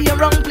I did you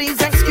wrong,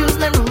 please excuse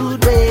me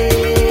rude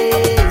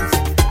ways.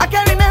 I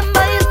can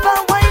remember if I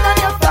wine on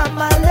your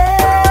family,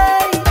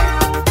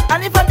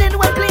 and if I did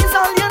well, please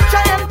all you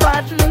try and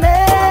pardon me,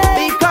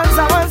 because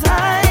I was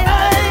high.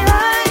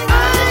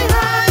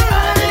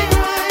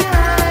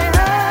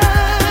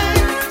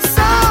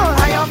 So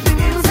high off the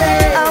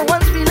music, I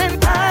was feeling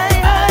high.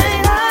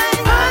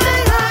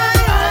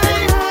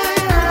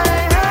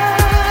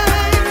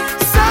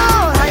 So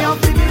high off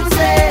the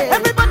music.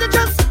 Everybody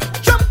just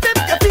jump if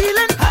you're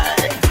feeling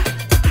high.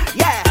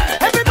 Yeah,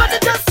 everybody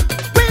just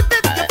wave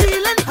if you're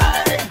feeling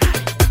high.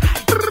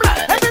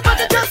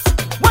 Everybody just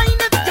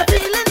whine if you're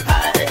feeling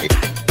high.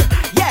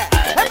 Yeah,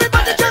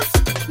 everybody just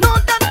know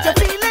that you're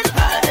feeling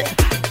high.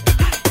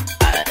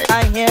 I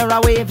hear a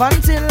wave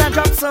until I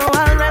drop, so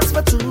I'll rest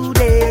for 2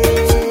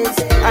 days.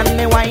 And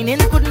me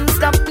whining couldn't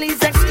stop,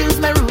 please excuse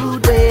me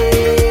rude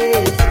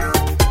ways.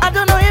 I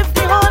don't know if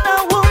the other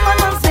woman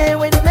was there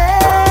with me,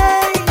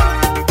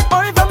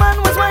 or if a man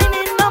was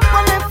winding up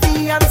on the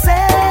fiancé,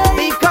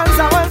 because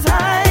I was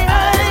high.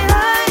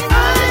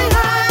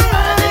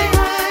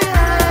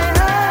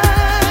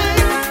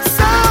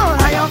 So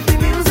high off the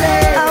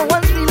music, I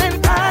was feeling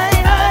high.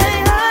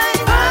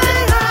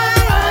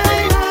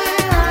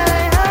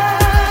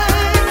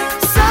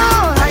 So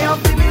high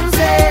off the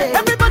music.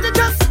 Everybody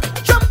just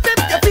jump if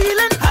you're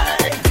feeling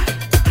high.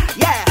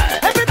 Yeah,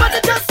 everybody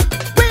just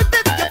wave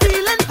if you're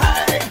feeling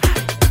high.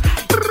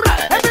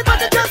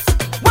 Everybody just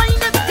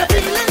whine if you're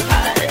feeling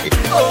high.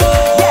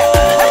 Yeah,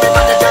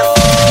 everybody just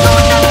know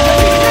that you're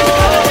feeling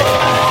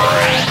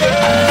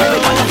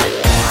high.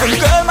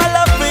 Girl, my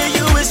love for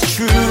you is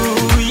true,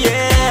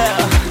 yeah.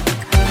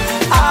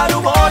 I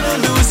don't wanna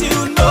lose you,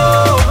 no,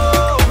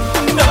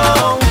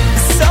 no.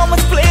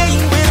 Someone's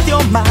playing with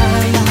your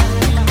mind.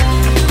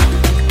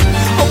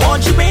 I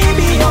want you,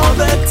 baby, all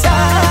the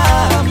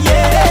time,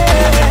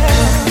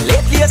 yeah.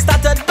 Lately I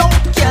started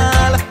don't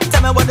girl.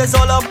 Tell me what it's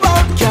all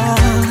about,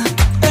 girl.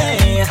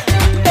 Hey,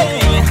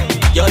 hey.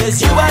 Yo,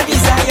 it's you I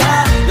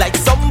desire. Like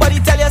somebody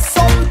tell you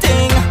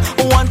something.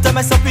 Want to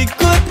mess up a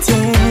good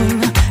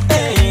thing.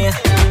 Hey,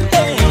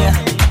 hey.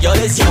 Yo,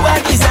 it's you I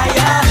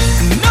desire.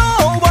 No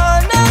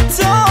one at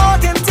all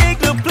can take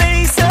the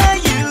place of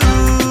you.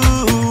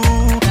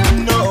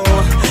 No.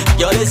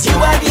 Yo, it's you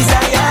I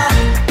desire.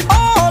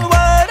 All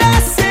what I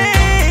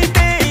say,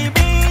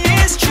 baby,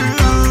 is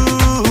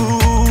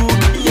true.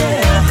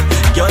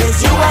 Yeah. Yo,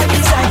 it's you I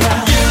desire.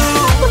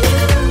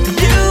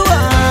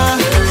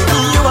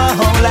 You are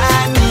all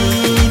I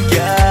need,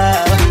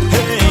 girl.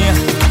 Hey,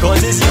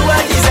 'cause it's you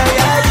I desire.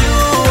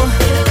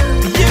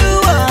 You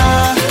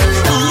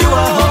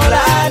are all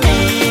I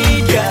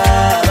need,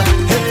 girl.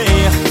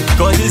 Hey,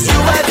 'cause it's you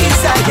I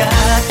desire.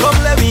 Come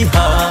let me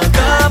hug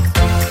up,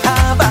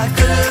 have a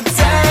good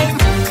time.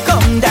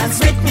 Come dance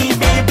with me,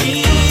 baby,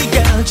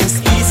 girl, just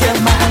ease your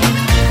mind.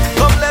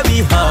 Come let me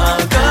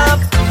hug up,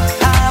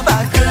 have a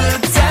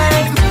good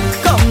time.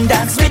 Come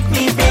dance with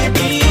me,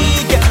 baby,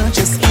 girl,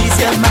 just ease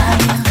your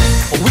mind.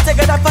 We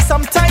together for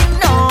some time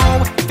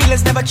now,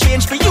 feelings never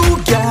change for you,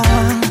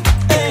 girl.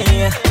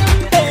 Hey,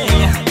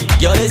 hey,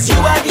 yo, it's you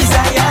I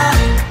desire.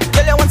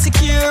 Girl, you want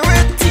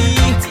security,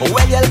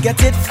 well, you'll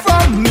get it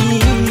from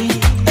me.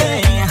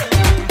 Hey,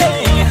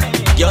 hey,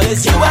 yo,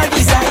 it's you I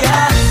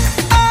desire.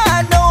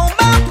 I know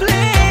my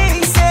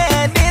place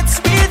and it's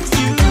with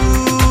you.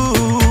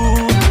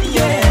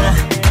 Yeah,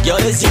 yo,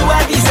 it's you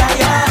I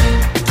desire.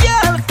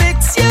 Girl, fix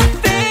your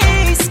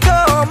face,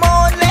 come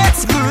on,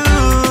 let's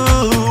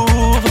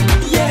groove.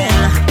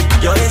 Yeah,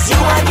 yo, it's you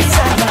I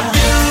desire.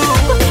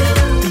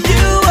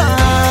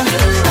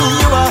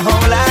 You are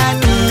all I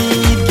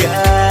need,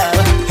 girl.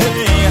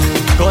 Hey,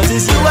 'cause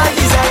it's you I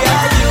desire.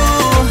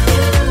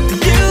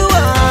 You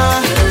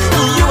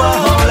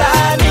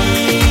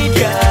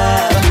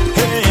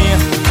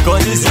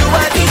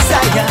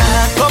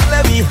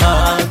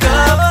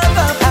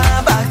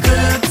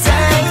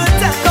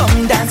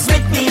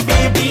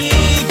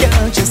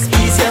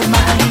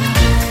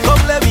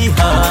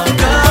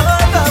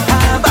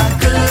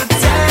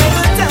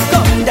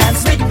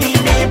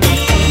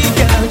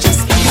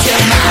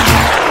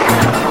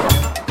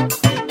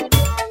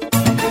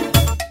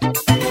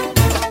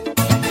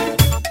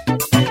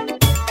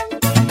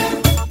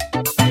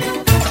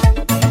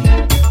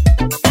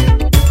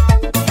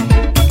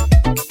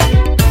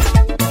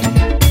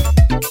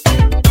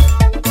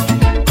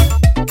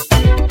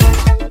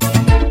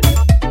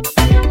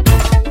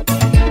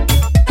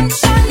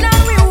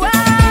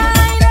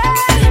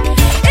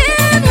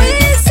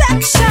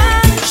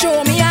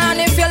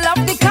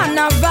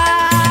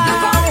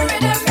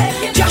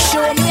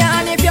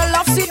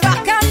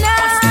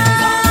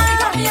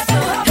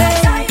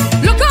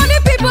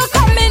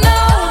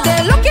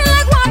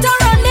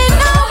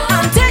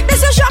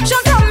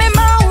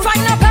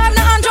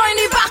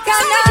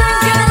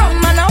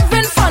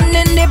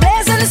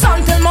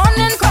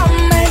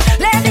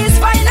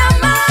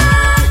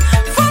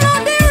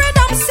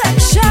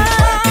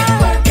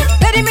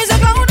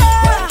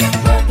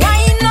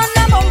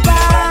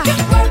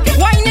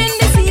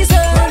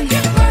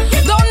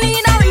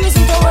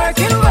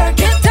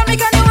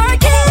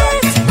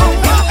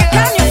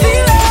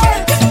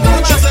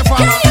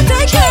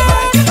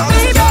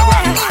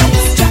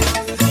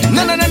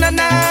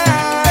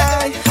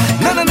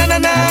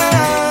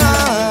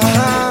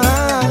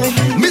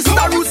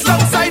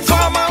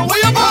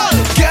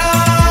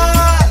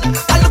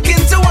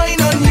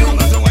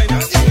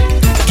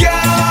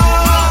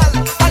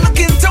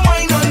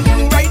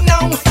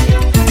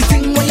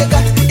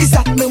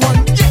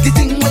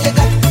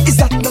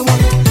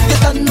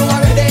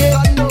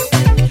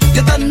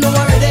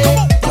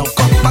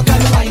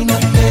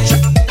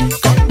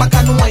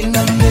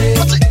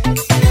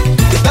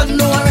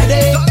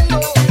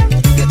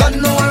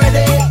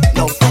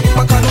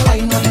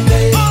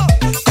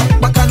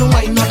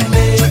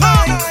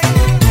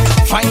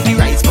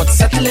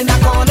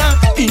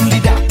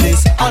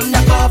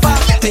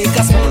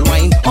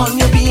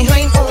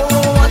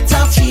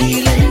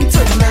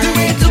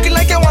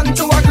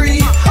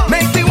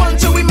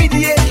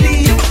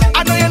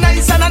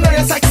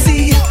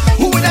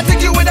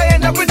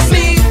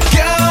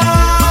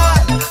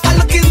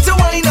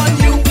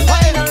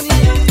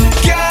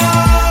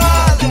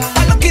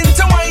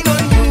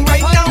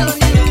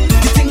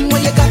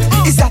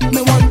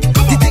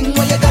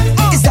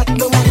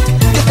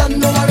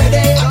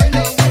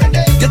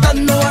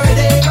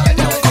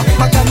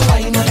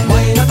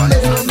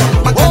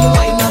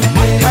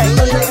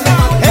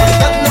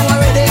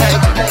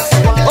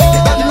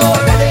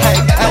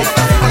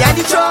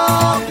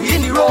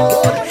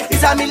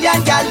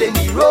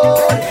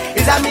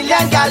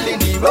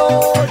the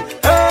road.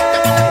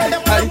 Hey,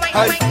 hey,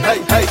 hey, hey,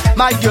 hey.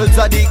 My girls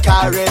are the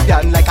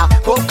Caribbean, like a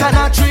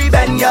coconut tree,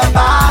 bend your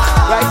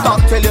back. Right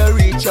back till you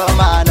reach your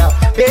man.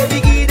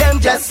 Baby, give them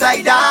just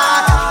like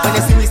that. When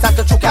you see me start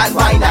to choke and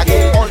wine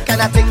again, all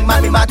kind of thing,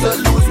 man, me matter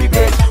lose me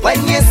brain.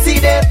 When you see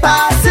they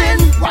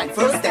passing, wine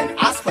first, then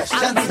ask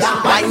questions.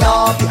 Wine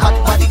up, the hot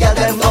body girl,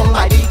 them come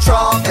by the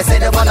truck. They say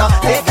they wanna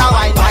take a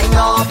wine, wine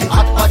up. The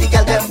hot body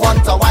girl, them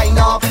want to wine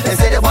up. They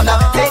say they wanna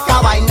take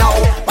a wine now.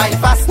 Wine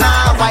fast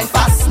now, wine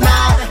fast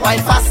now,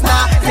 wine fast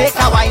now. Take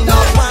a wine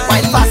up,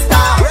 wine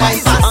faster,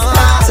 wine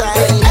faster.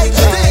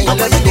 Hey, I'm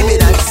gonna give me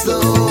that slow.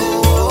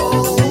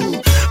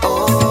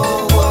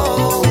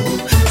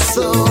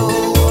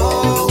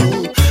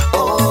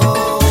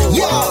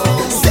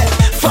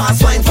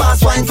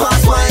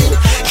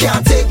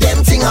 Can't take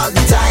them thing all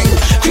the time.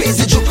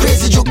 Crazy juke,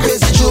 crazy juke,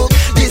 crazy juke.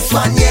 This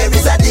one here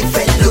is a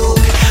different look.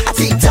 A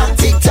tick tock,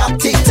 tick tock,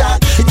 tick tock.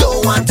 You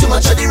don't want too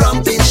much of the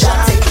rumping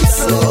shot. Take it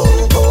slow.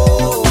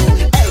 Oh,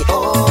 hey,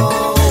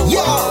 oh,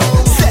 yeah.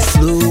 Say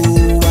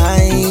slow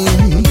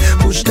wine.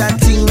 Push that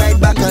thing right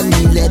back on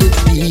me. Let it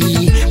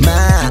be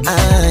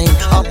mine.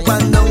 Up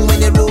and down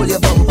when you roll your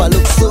bumper,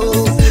 look so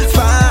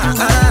fine.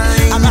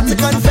 I got to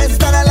confess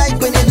that I like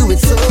when you do it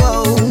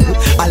slow.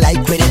 I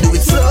like when you do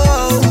it slow.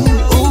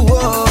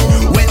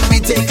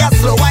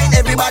 Slow wine,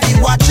 everybody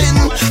watching.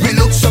 We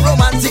look so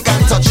romantic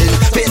and touching.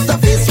 Face to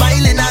face,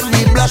 smiling and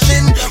we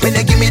blushing. When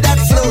they give me that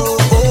slow,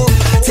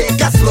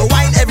 take a slow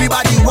wine,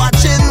 everybody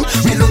watching.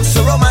 We look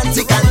so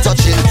romantic and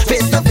touching.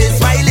 Face to face,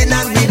 smiling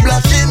and we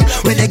blushing.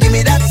 When they give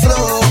me that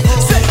slow,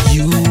 so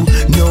you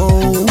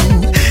know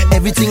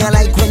everything I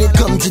like when it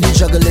comes to the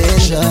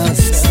juggling.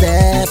 Just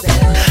step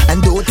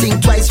and don't think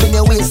twice when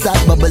your waist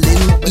start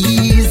bubbling.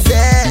 Easy,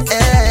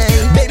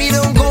 baby,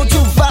 don't go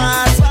too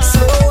fast.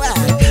 Slow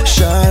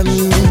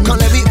action.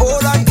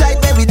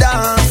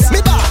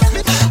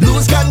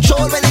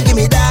 When you give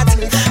me that,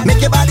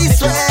 make your body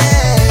sway.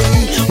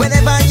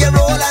 Whenever you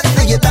roll and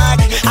sing it back,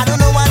 I don't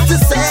know what to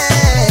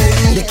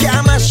say. You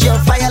can't mash your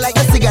fire like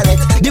a cigarette.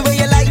 The way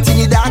you light in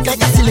the dark like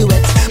a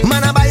silhouette.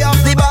 Man, I buy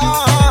off the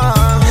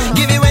bar,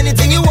 give you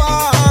anything you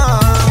want.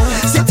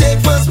 Say take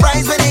first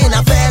prize when you're in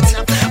a fete.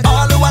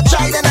 All who are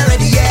tried and are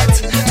ready yet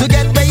to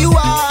get where you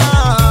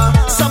are.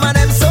 Some of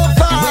them so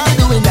far. When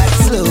you're doing that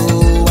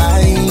slow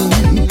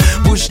wine,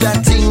 push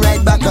that thing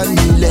right back on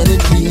you. Let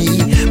it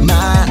be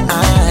mine.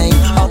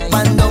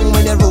 And down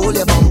when you roll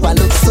your bumper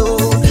look so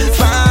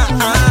fine.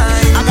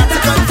 I got to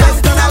confess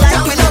that I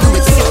like when you do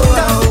it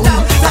slow.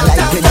 I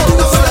like when you do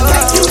it slow.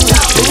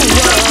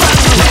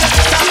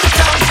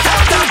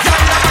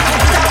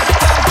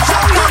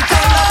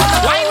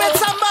 Wine with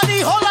somebody,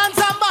 hold on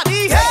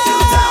somebody. Hey.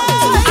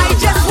 I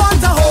just want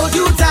to hold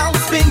you down,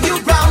 spin you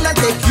round and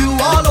take you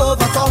all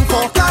over town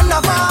for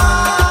carnival.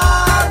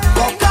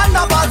 For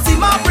carnival, see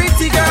my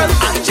pretty girl.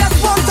 I just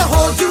want to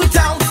hold you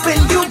down,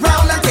 spin you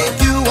round and take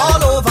you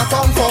all over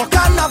town for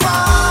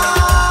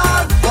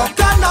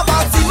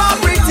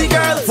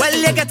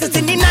get it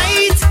in the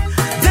night,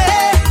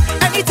 day.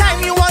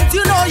 Anytime you want,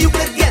 you know you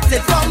can get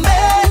it from me.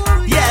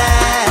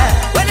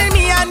 Yeah. When it's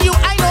me and you,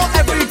 I know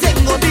everything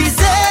will be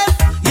safe.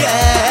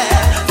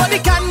 Yeah. For the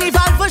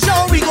carnival for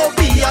sure, we gon'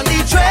 be on the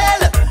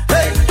trail.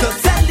 Hey, to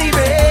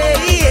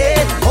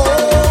celebrate,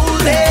 whole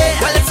day.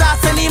 Well, it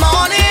starts in the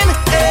morning,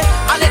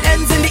 and it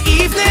ends in the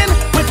evening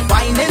with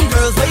wine and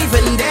girls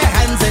waving their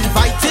hands,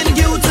 inviting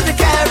you to the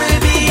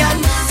Caribbean.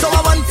 So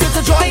I want you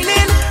to join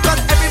in,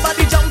 'cause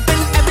everybody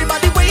jumping,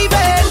 everybody waving.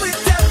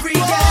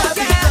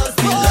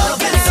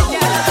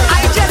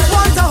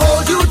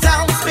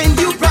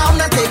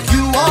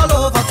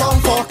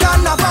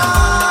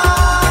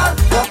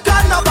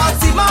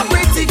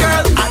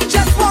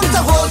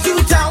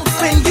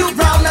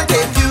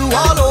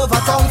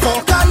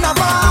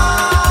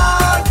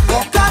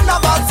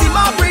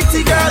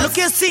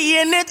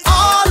 Seeing it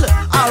all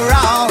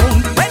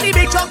around. When the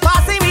big truck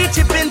passing, we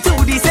chipping to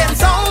the same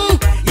song.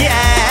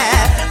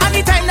 Yeah, and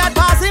the time that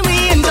passing,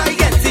 we enjoy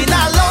getting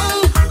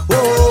along.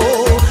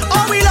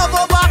 Oh, we love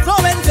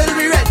overflow until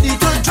we ready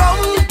to drum.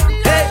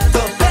 Hey,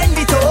 to bend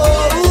it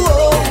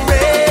over.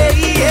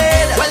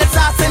 Yeah. Well, it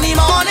starts in the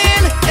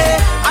morning,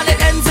 and it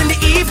ends in the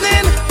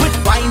evening with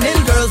wine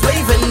and girls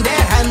waving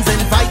their hands,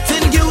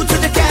 inviting you to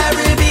the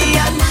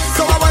Caribbean.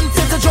 So I want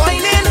you to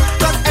join in,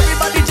 'cause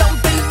everybody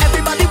jumping,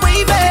 everybody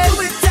waving.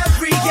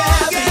 Every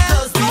girl,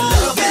 because we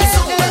love it.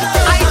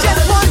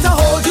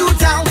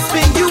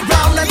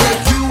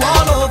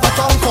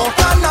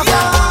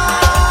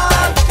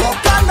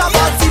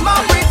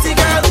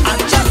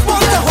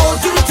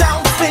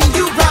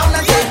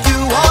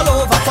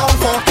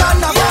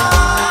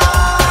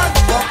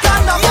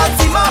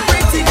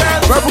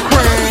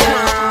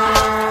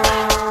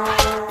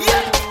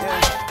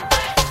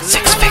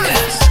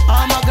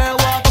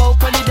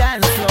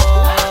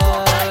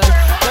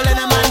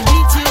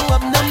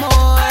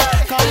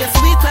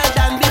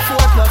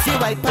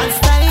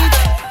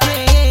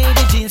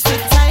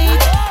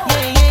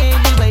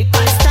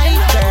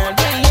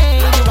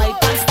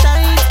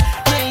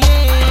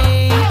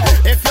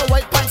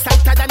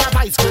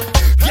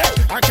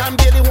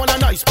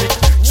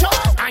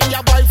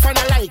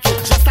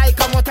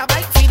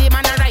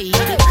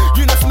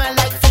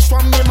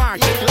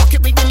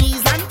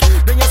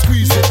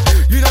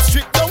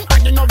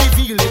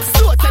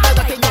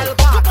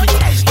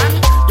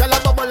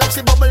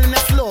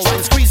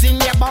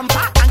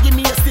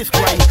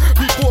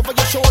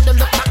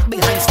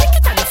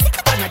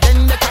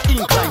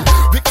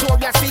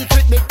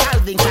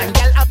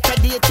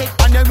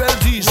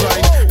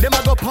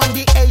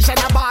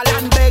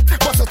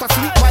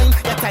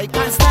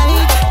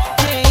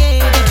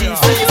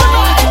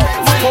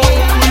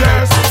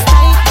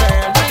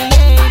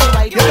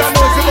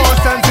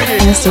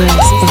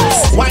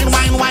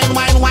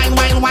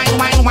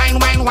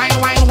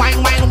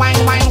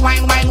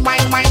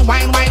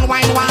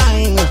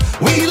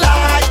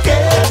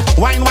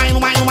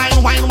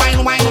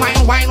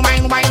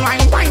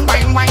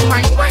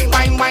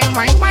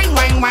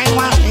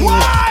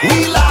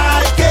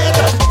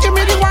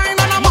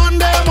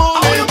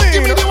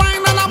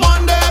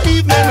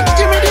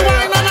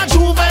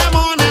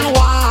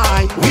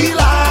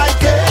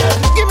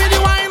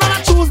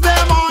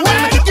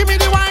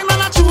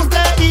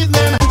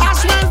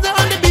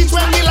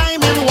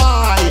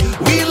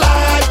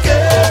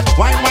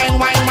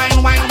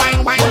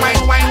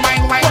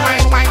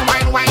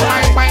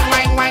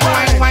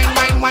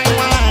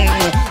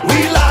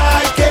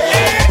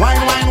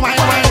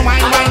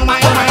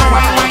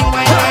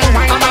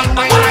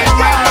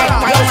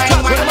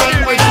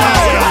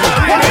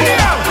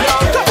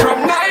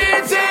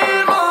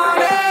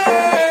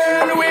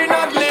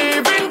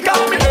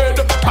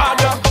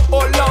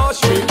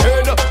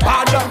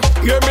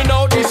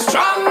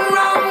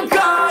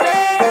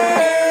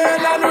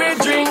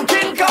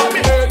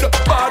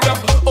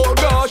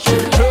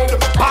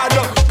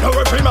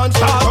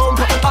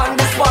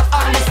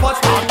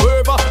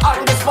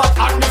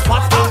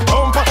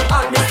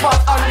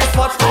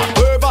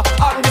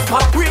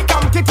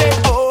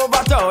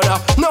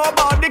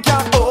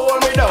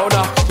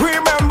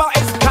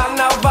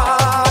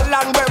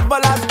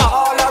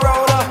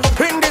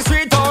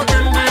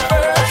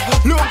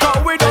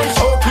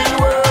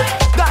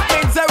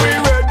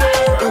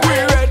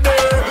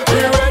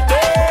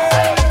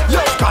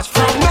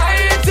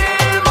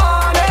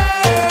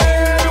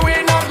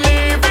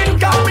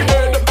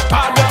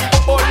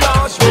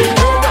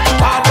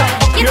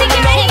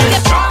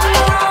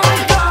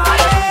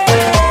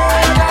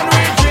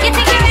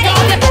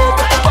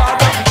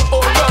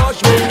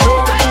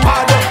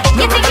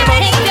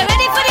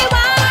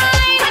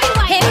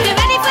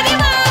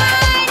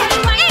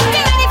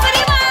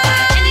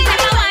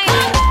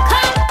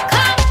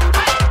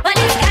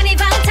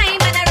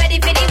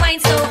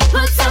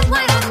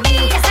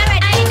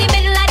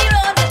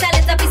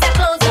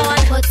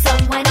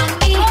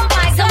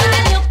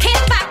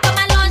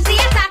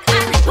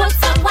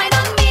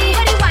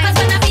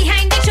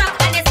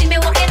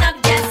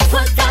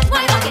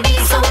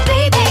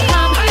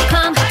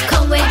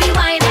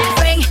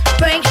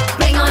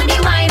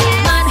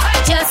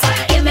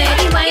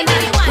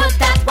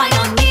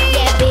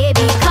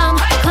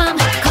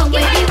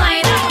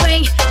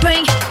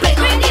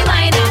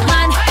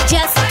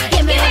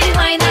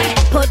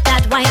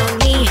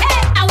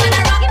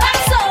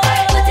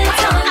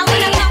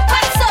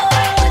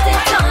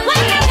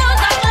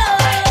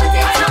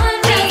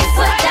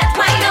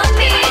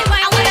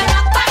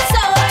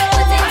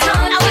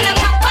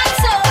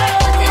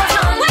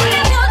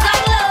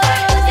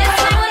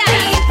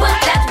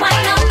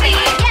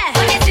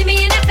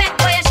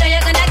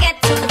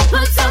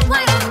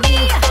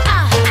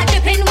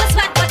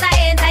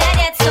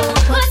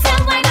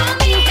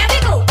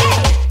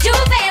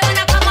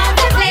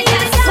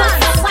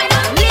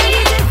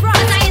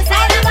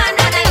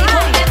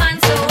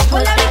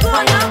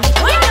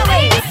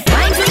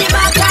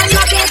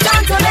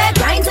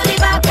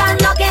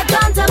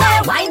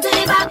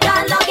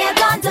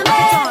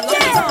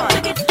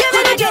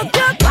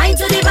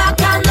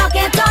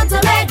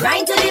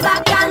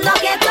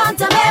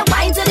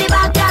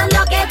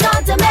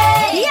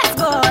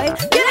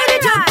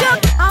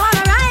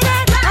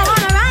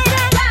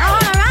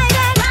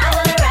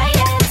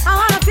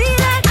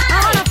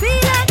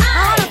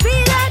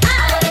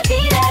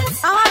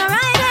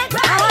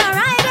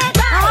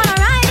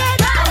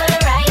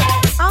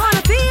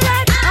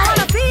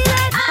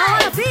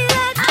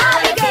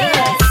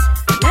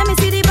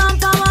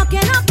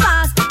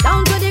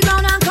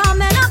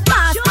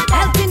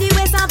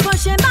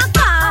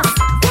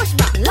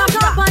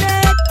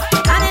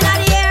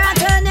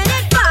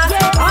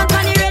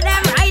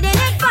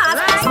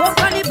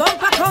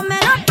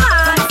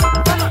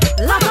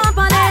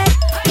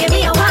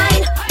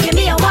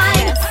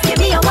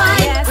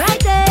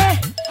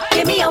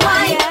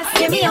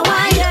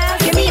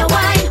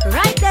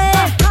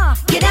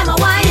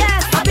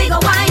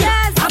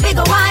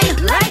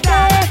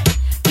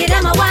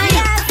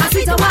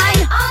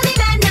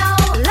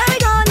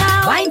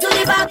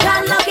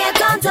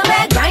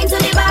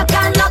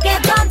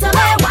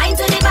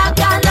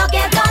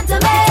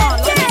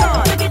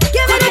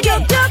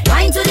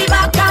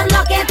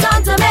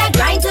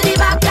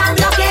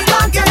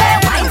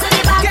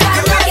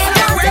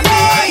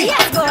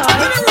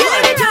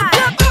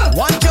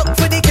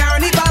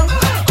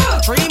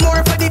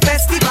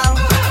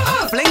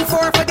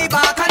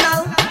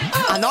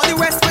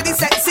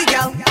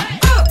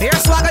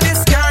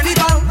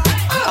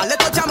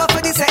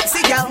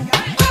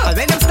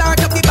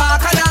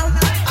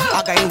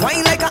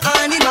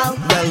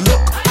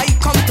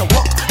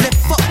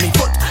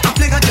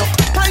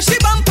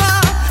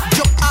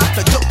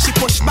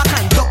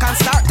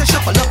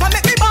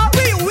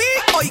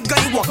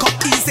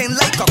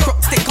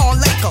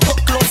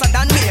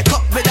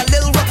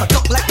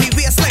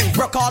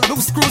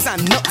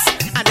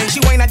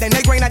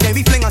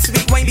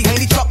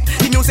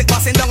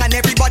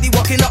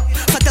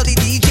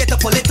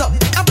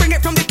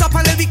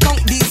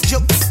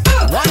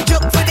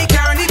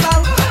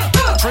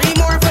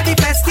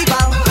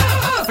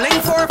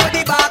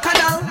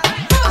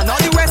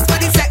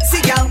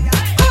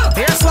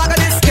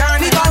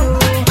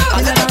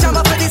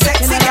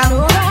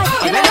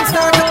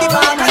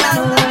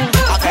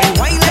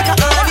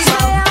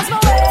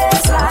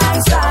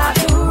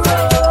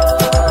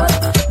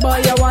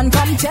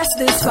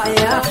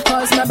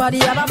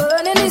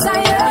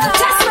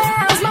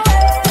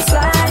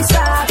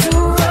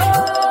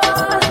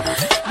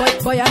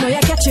 know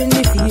you're catching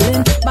me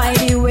feeling by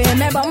the way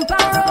me bumper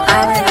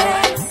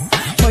rolling.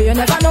 But you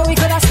never know we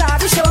coulda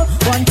started the show.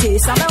 One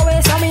taste of my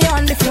waist and me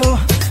on the floor.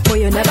 But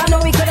you never know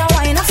we coulda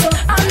wine us so.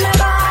 And my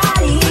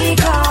body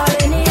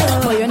calling you.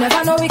 But you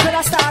never know we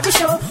coulda started the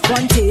show.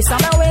 One taste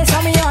of my waist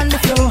and me on the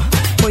floor.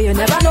 But you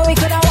never know we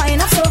coulda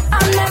wine us so.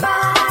 And my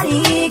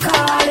body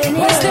calling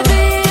you. What's the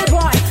deal,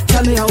 boy?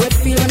 Tell me how it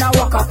feel when I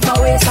walk up my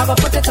waist. I go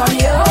put it on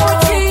you.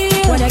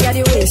 When you get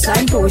the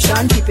waistline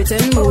potion, keep it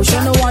in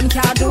motion. No one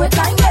can do it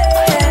like me.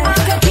 I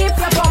can keep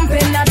you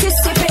pumping,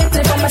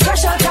 anticipating from a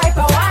special type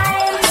of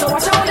wine. So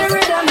watch how the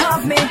rhythm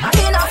have me. I'm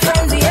in a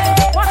frenzy,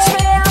 yeah. Watch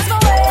me as my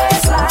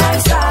waistline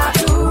start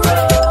to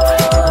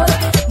roll.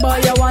 Boy,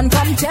 you want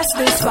come test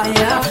this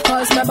fire,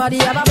 cause my body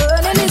have a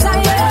burning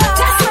desire.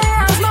 Test me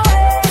as my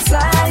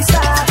waistline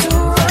start to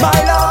roll.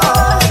 My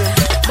lord,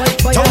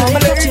 boy, you know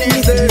you're catching me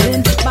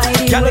feeling by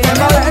the girl, way.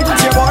 remember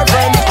it's your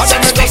boyfriend. And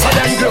then you go for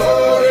them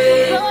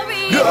glory,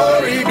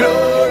 glory,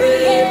 glory.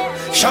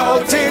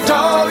 Shout it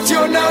out,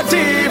 you're not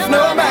thief,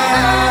 no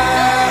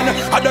man.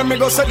 And then me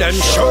go say then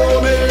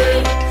show me,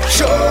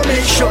 show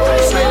me, show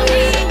me.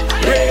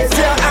 Raise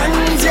your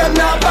hands, you're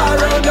not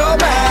borrow, no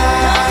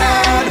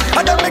man.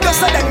 And then me go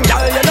say then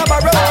girl, you're not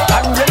borrow,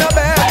 and you're not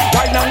bad.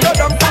 Why not go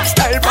down pop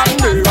style pan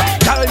me?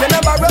 Girl, you're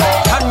not borrow,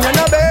 and you're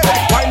not bad.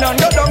 Why not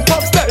go down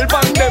pop style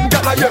pan them?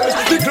 Girl, I use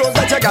the clothes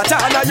that you got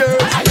on a year,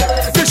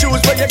 the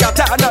shoes where you got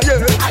on a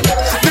year,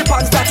 the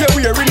pants that you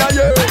wearing a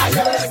year,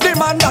 the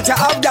man that you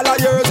have, girl, a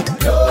year.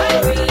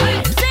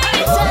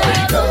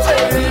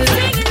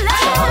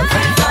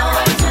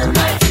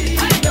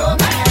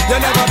 You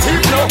never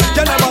teeth no,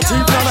 you never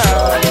teeth no man.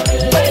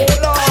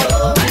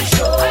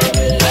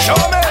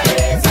 Show me,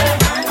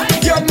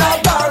 you're not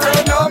borrow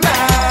no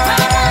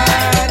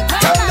man.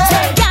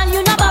 Girl,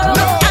 you no borrow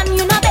and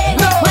you no beg.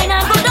 When I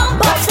go down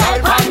pop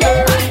style pan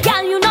them.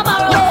 Girl, you no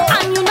borrow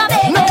and you no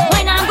beg.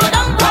 When I go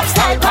down pop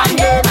style pan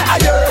them.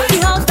 The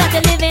house that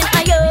you live in,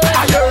 are yours.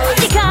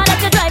 The car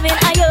that you're driving,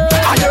 are yours.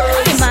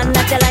 The man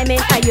that you're liming,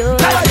 are yours.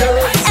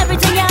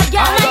 Everything you have,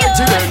 girl, are yours.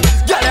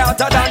 Girl, you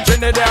hotter than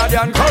Trinidad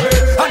and Curry,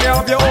 and you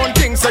have your own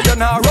king, so you're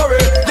not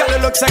worry. Girl, you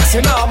look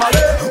sexy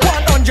normally,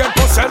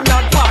 100%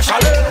 not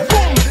partially.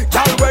 Boom,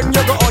 girl, when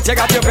you go out, you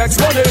got your vex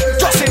money,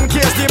 just in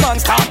case the man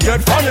start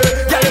get funny.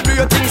 Girl, you do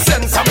your thing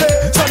sensibly,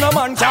 so no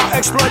man can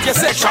exploit you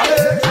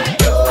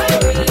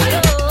sexually.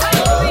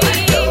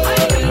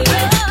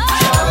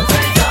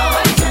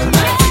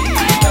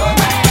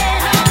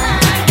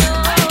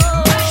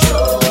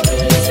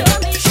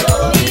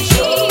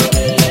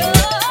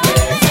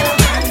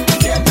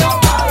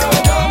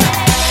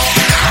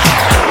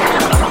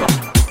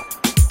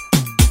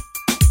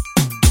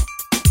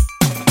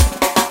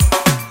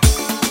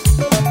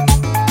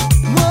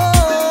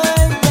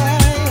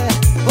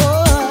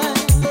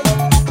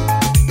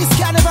 It's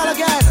carnival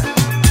again.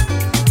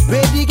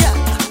 Ready, girl.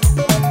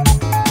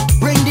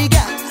 Bring the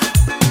girl.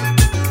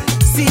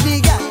 See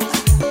the girl.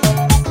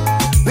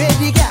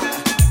 Ready, girl.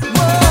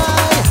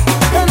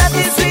 Boy,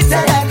 nothing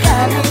sweeter than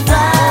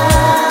carnival.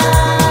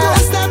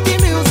 Don't stop the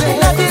music.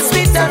 Nothing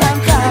sweeter than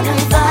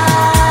carnival.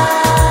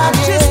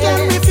 Just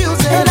can't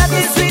refuse it.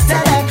 Nothing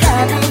sweeter than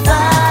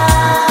carnival.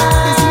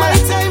 It's my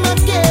time of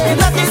game.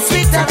 Nothing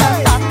sweeter than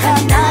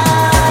bacchanal.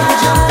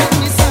 Jump in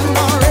the sun,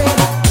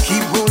 already.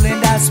 Keep rolling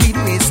that sweet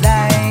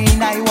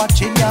waistline. I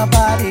watching your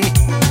body.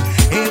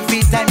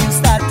 Every time you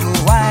start to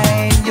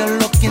whine, you're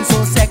looking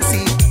so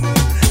sexy.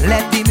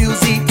 Let the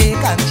music take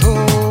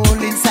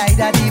control inside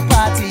of the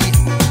party.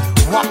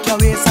 Walk your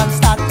waist and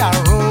start to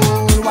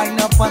roll. Wind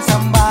up on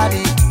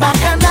somebody.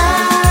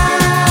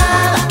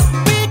 Bacchanal,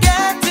 we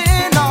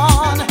getting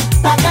on.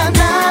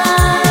 Bacchanal,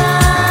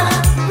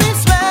 we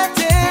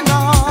sweating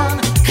on.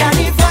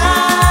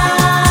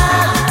 Carnival,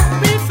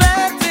 we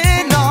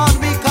fetting on.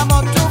 We come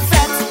out to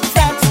fet.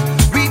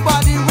 We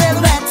body well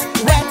wet.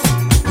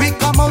 We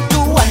come out to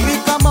wine. We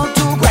come out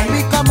to grind.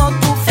 We come out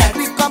to fet.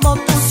 We come out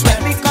to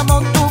sweat. We come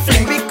out to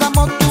fling. We come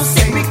out to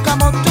sing. We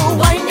come out to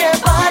wind their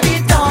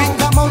body down. We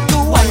come out to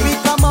wine. We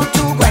come out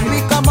to grind. We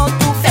come out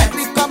to fet.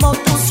 We come out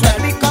to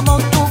sweat. We come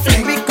out to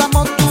fling. We come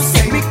out to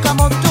sing. We come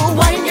out to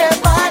wind their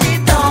body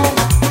down.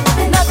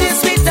 Nothing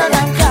sweeter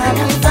than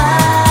carnival,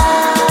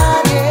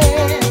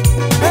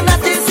 yeah.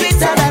 Nothing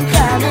sweeter than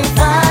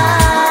carnival,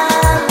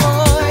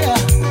 oh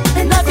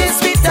yeah. Nothing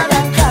sweeter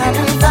than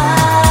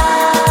carnival,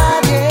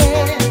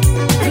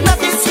 yeah.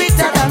 Nothing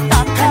sweeter than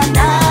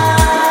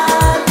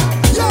bacchanal.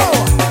 Yo,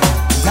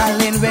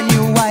 darling, when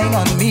you whine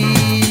on me,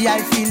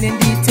 I feeling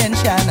the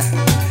tension.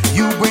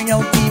 You bring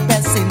out the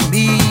best in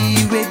me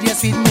with your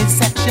sweet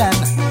midsection.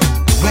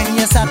 When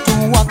you start to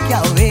walk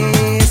your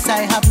waist,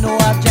 I have no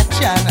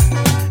objection.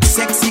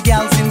 Sexy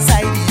girls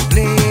inside the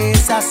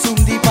place,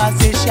 assume the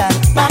position.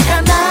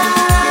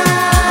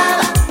 Bacchanal,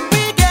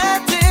 we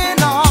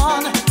getting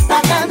on.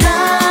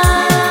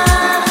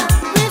 Bacchanal,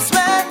 we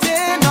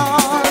sweating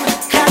on.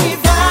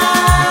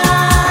 Carnival,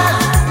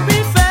 we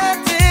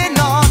fetting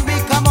on. We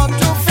come out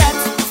to fet.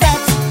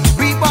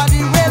 We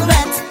body well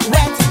wet.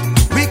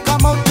 We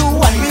come out to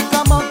wine. We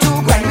come out to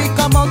grind. We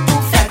come out to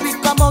fet. We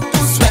come out to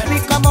sweat. We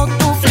come out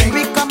to fling.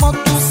 We come out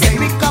to sing.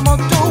 We come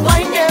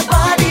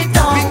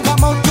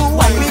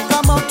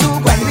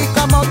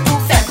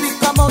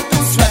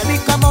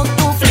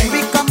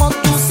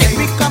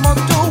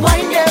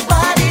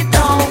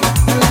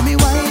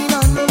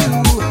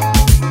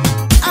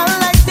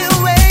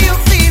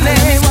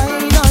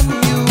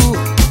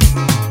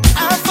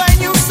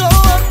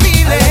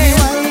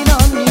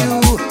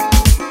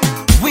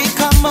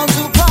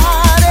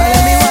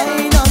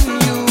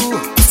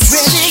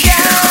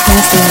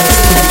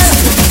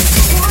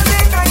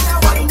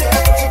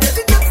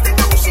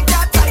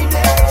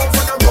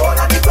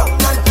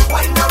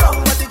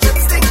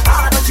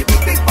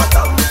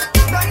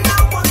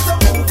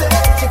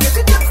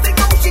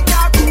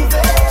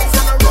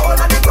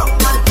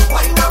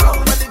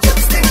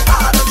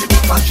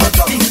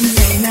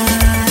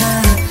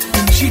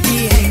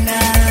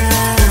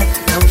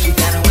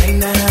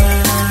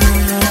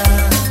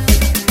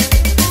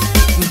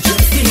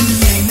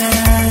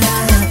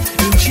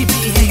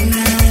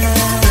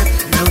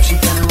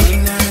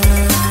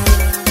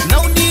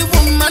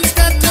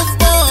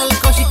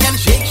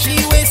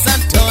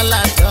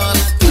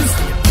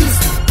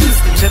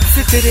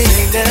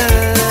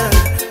नैना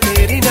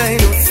तेरी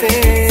नैनों से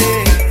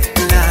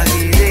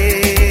लागे रे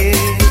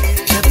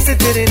जब से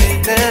तेरे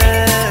नैना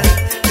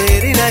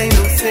तेरी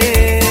नैनों से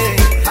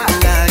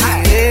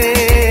लागे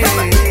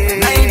रे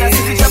Naina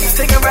city jump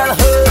sing around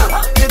her.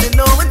 Didn't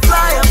know it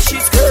fly up,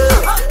 she's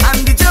good. And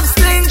the jump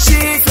sing,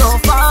 she's so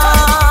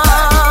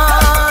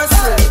fast.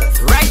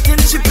 Right in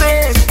she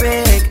big,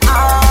 big.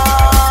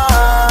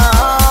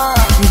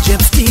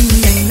 जब sting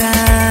Naina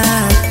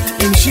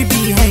and she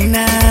be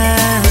हैना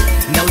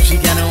now she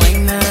gonna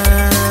whina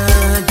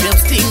जब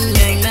sting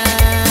Naina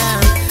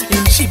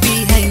and she be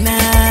हैना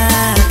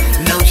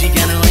now she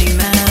gonna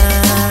whina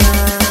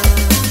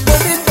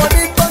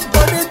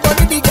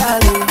Body the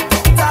girl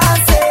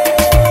dance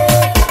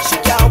she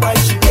can't why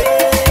she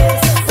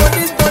race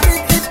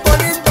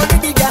Body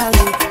the girl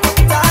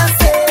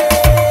dance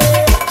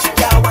she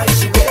can't why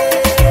she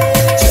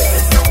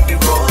race Jumping on the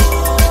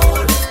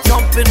road,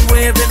 jumping,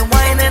 waving,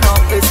 winding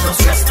up. It's no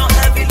stress, no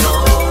heavy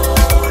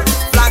load.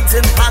 Flags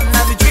in hand,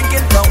 now we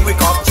drinking rum, we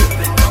come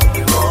tripping on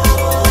the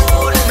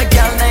road. My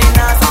girl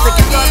Naina, take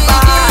it on by.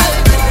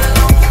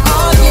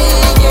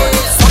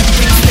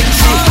 Something stinks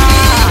she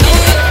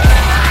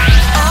high.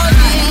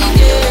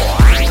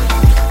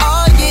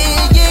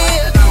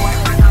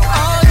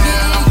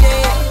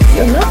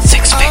 You're not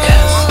six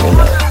figures, you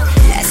know.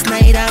 Last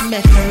night I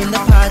met her in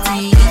the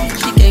party.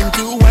 She came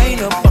to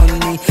wind up on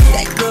me.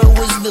 That girl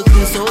was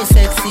looking so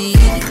sexy.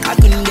 I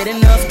couldn't get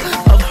enough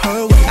of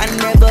her. I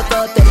never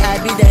thought that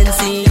I'd be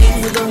dancing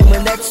with a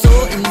woman that's so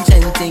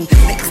enchanting.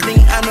 Next thing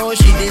I know,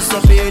 she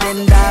disappeared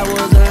and I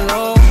was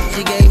alone.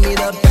 She gave me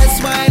the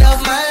best wine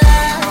of my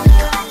life.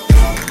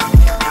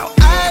 Now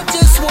I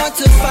just want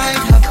to find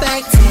her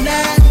back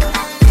tonight.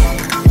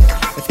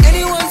 If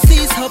anyone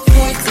sees her,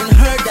 points in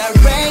her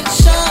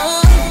direction.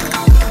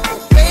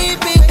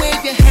 Baby,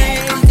 wave your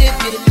hands if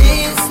you're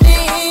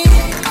listening.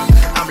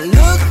 I'm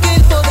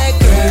looking for that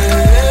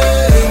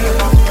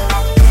girl,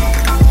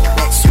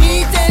 that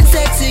sweet and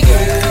sexy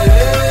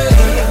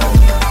girl.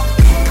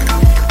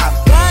 I've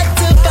got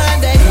to find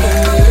that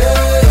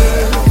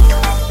girl.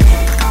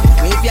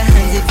 Wave your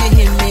hands if you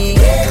hear me.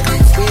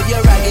 Wave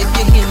your rag if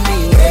you hear me.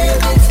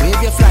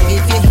 Wave your flag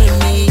if you hear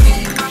me.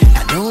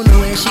 I don't know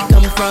where she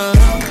come from,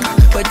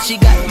 but she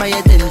got my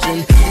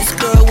attention. This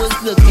girl was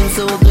looking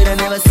so good, I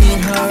never seen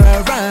her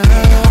around.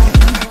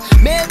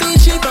 Maybe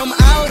she from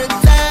out of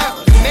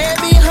town.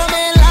 Maybe her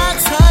man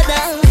locks her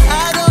down.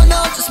 I don't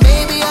know, just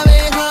maybe I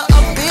made her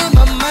up in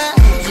my mind.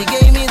 She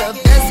gave me the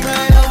best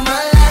night of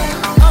my life.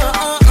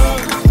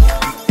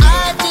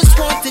 I just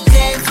want to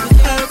dance with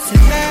her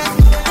tonight.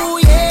 Ooh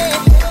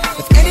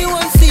yeah. If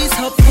anyone sees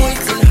her,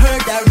 points in her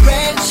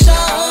direction.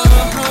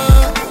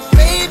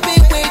 Baby,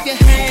 wave your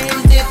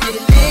hands if you're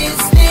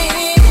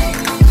listening.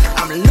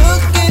 I'm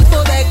looking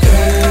for that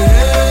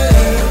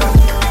girl,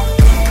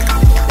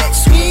 that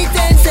sweet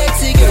and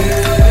sexy girl.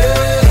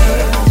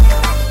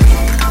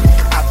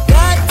 I've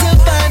got to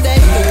find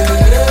that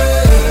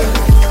girl.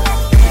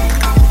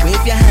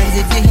 Wave your hands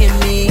if you hear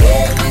me.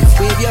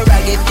 Wave your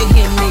rag if you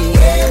hear me.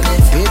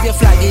 Wave your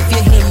flag if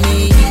you hear me.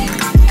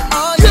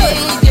 Oh yeah,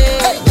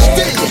 yeah.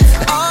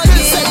 Oh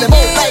yeah, Send them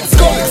out like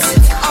skulls.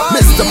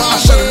 Mr.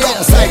 Marshall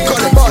alongside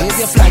Collie wave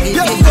your Buds. flag if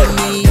you hear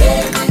me.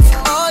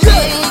 Oh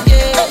yeah,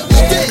 yeah.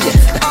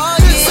 Oh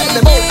yeah, Send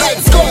them out like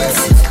skulls.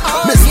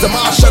 Mr.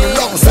 Marshall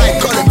alongside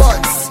Collie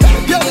Buds.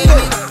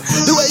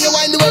 The way you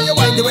whine, the way you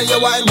whine, the way you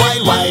whine,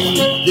 whine, whine.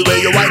 The way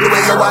you whine, the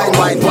way you whine,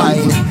 whine,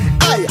 whine.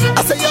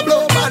 I say you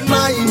blow my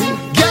mind,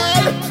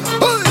 girl.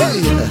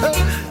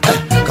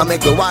 Come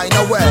make the wine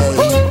away,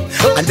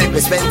 and make me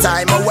spend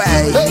time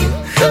away.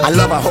 I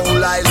love our whole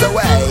lives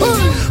away.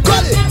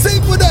 Call it,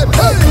 sing for them.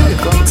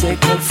 Come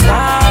take me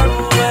far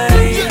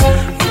away.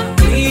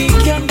 We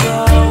can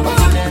go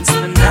dance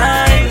the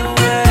night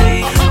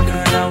away.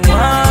 Girl, I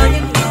want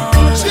you know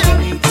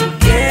we need to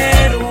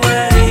get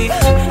away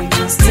and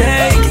just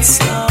take it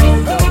slow.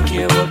 Don't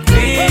care what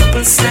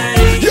people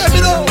say. Yeah, me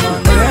know.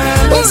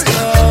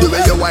 The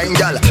way you wine,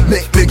 girl,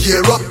 make me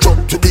gear up. Drop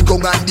to the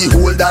gong and the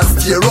hold and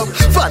steer up.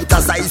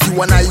 Fantasize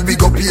you and I, we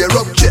go pair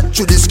up. Jet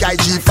to the sky,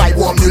 G5,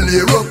 warm you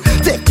layer up.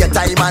 Take your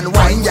time and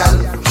wine,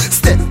 girl.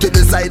 Step to the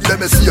side, let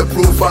me see your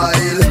profile.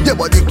 Your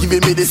body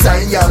giving me the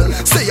sign, y'all.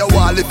 Say you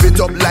want lift it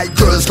up like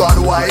girls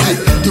gone wild.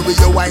 The way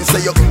you wine,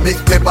 say you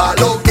make me ball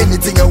out.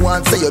 Anything you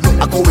want, say you know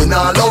I'm going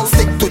all out.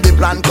 Stick to the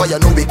plan, cause you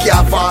know we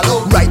can't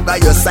follow. Right by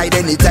your side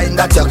anytime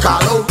that you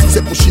call out.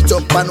 Say push it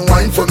up and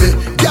wine for me.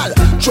 Girl,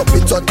 drop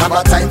it out, have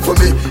a time for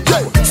me.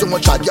 Yo, so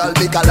much a girl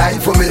make a line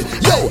for me.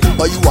 Yo,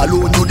 but you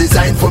alone, you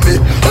design for me.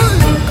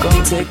 Come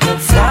take me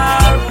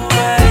far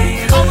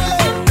away.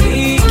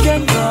 We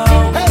can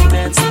go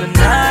dance the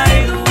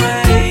night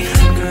away.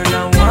 Girl,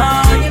 I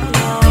want you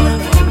know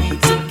we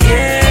need to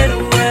get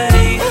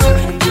away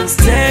and just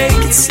take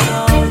it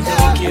slow.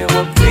 Don't care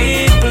what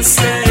people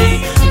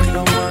say.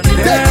 Come on,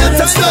 take your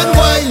time and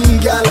wine,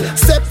 girl.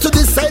 Step to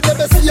the side, let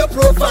me see your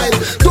profile.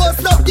 Don't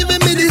stop giving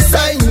me the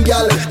sign,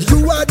 girl.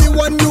 You are the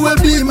one, you will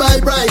be my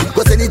bride.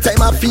 Cause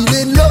anytime I'm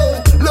feeling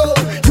low,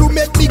 you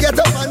make me get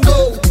up and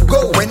go.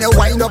 When you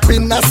wind up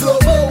in a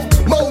slow-mo,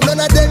 no,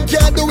 of them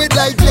can't do it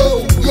like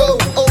yo,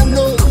 oh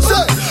no.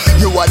 Say,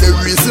 you are the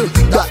reason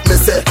that me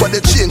say for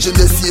the change in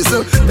the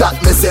season. That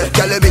me say,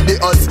 girl, you make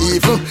the odds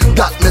even.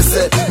 That me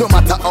say, no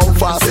matter how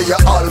far, say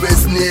you're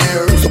always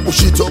near. So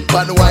push it up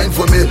and wine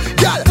for me,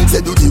 girl.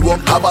 Say do the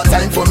work, have a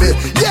time for me.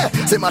 Yeah,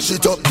 say mash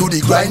it up, do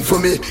the grind for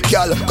me,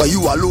 girl. Cause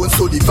you alone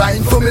so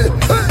divine for me.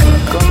 Hey.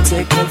 Come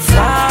take me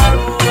far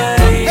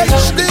away.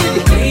 HD.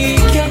 We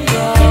can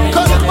go.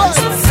 Come on.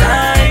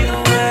 Fly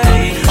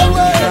away.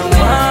 Away. I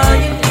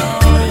want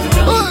you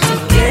know.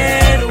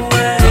 Get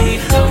away.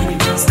 We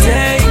just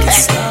take it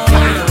slow.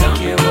 Don't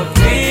care what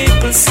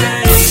people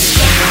say.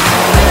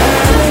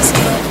 Let's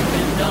go.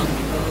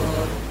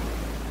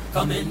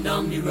 Coming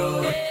down the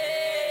road.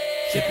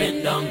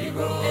 Shipping down the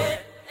road.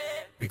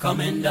 We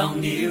coming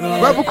down the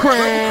road. Rebel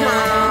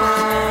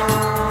Crown.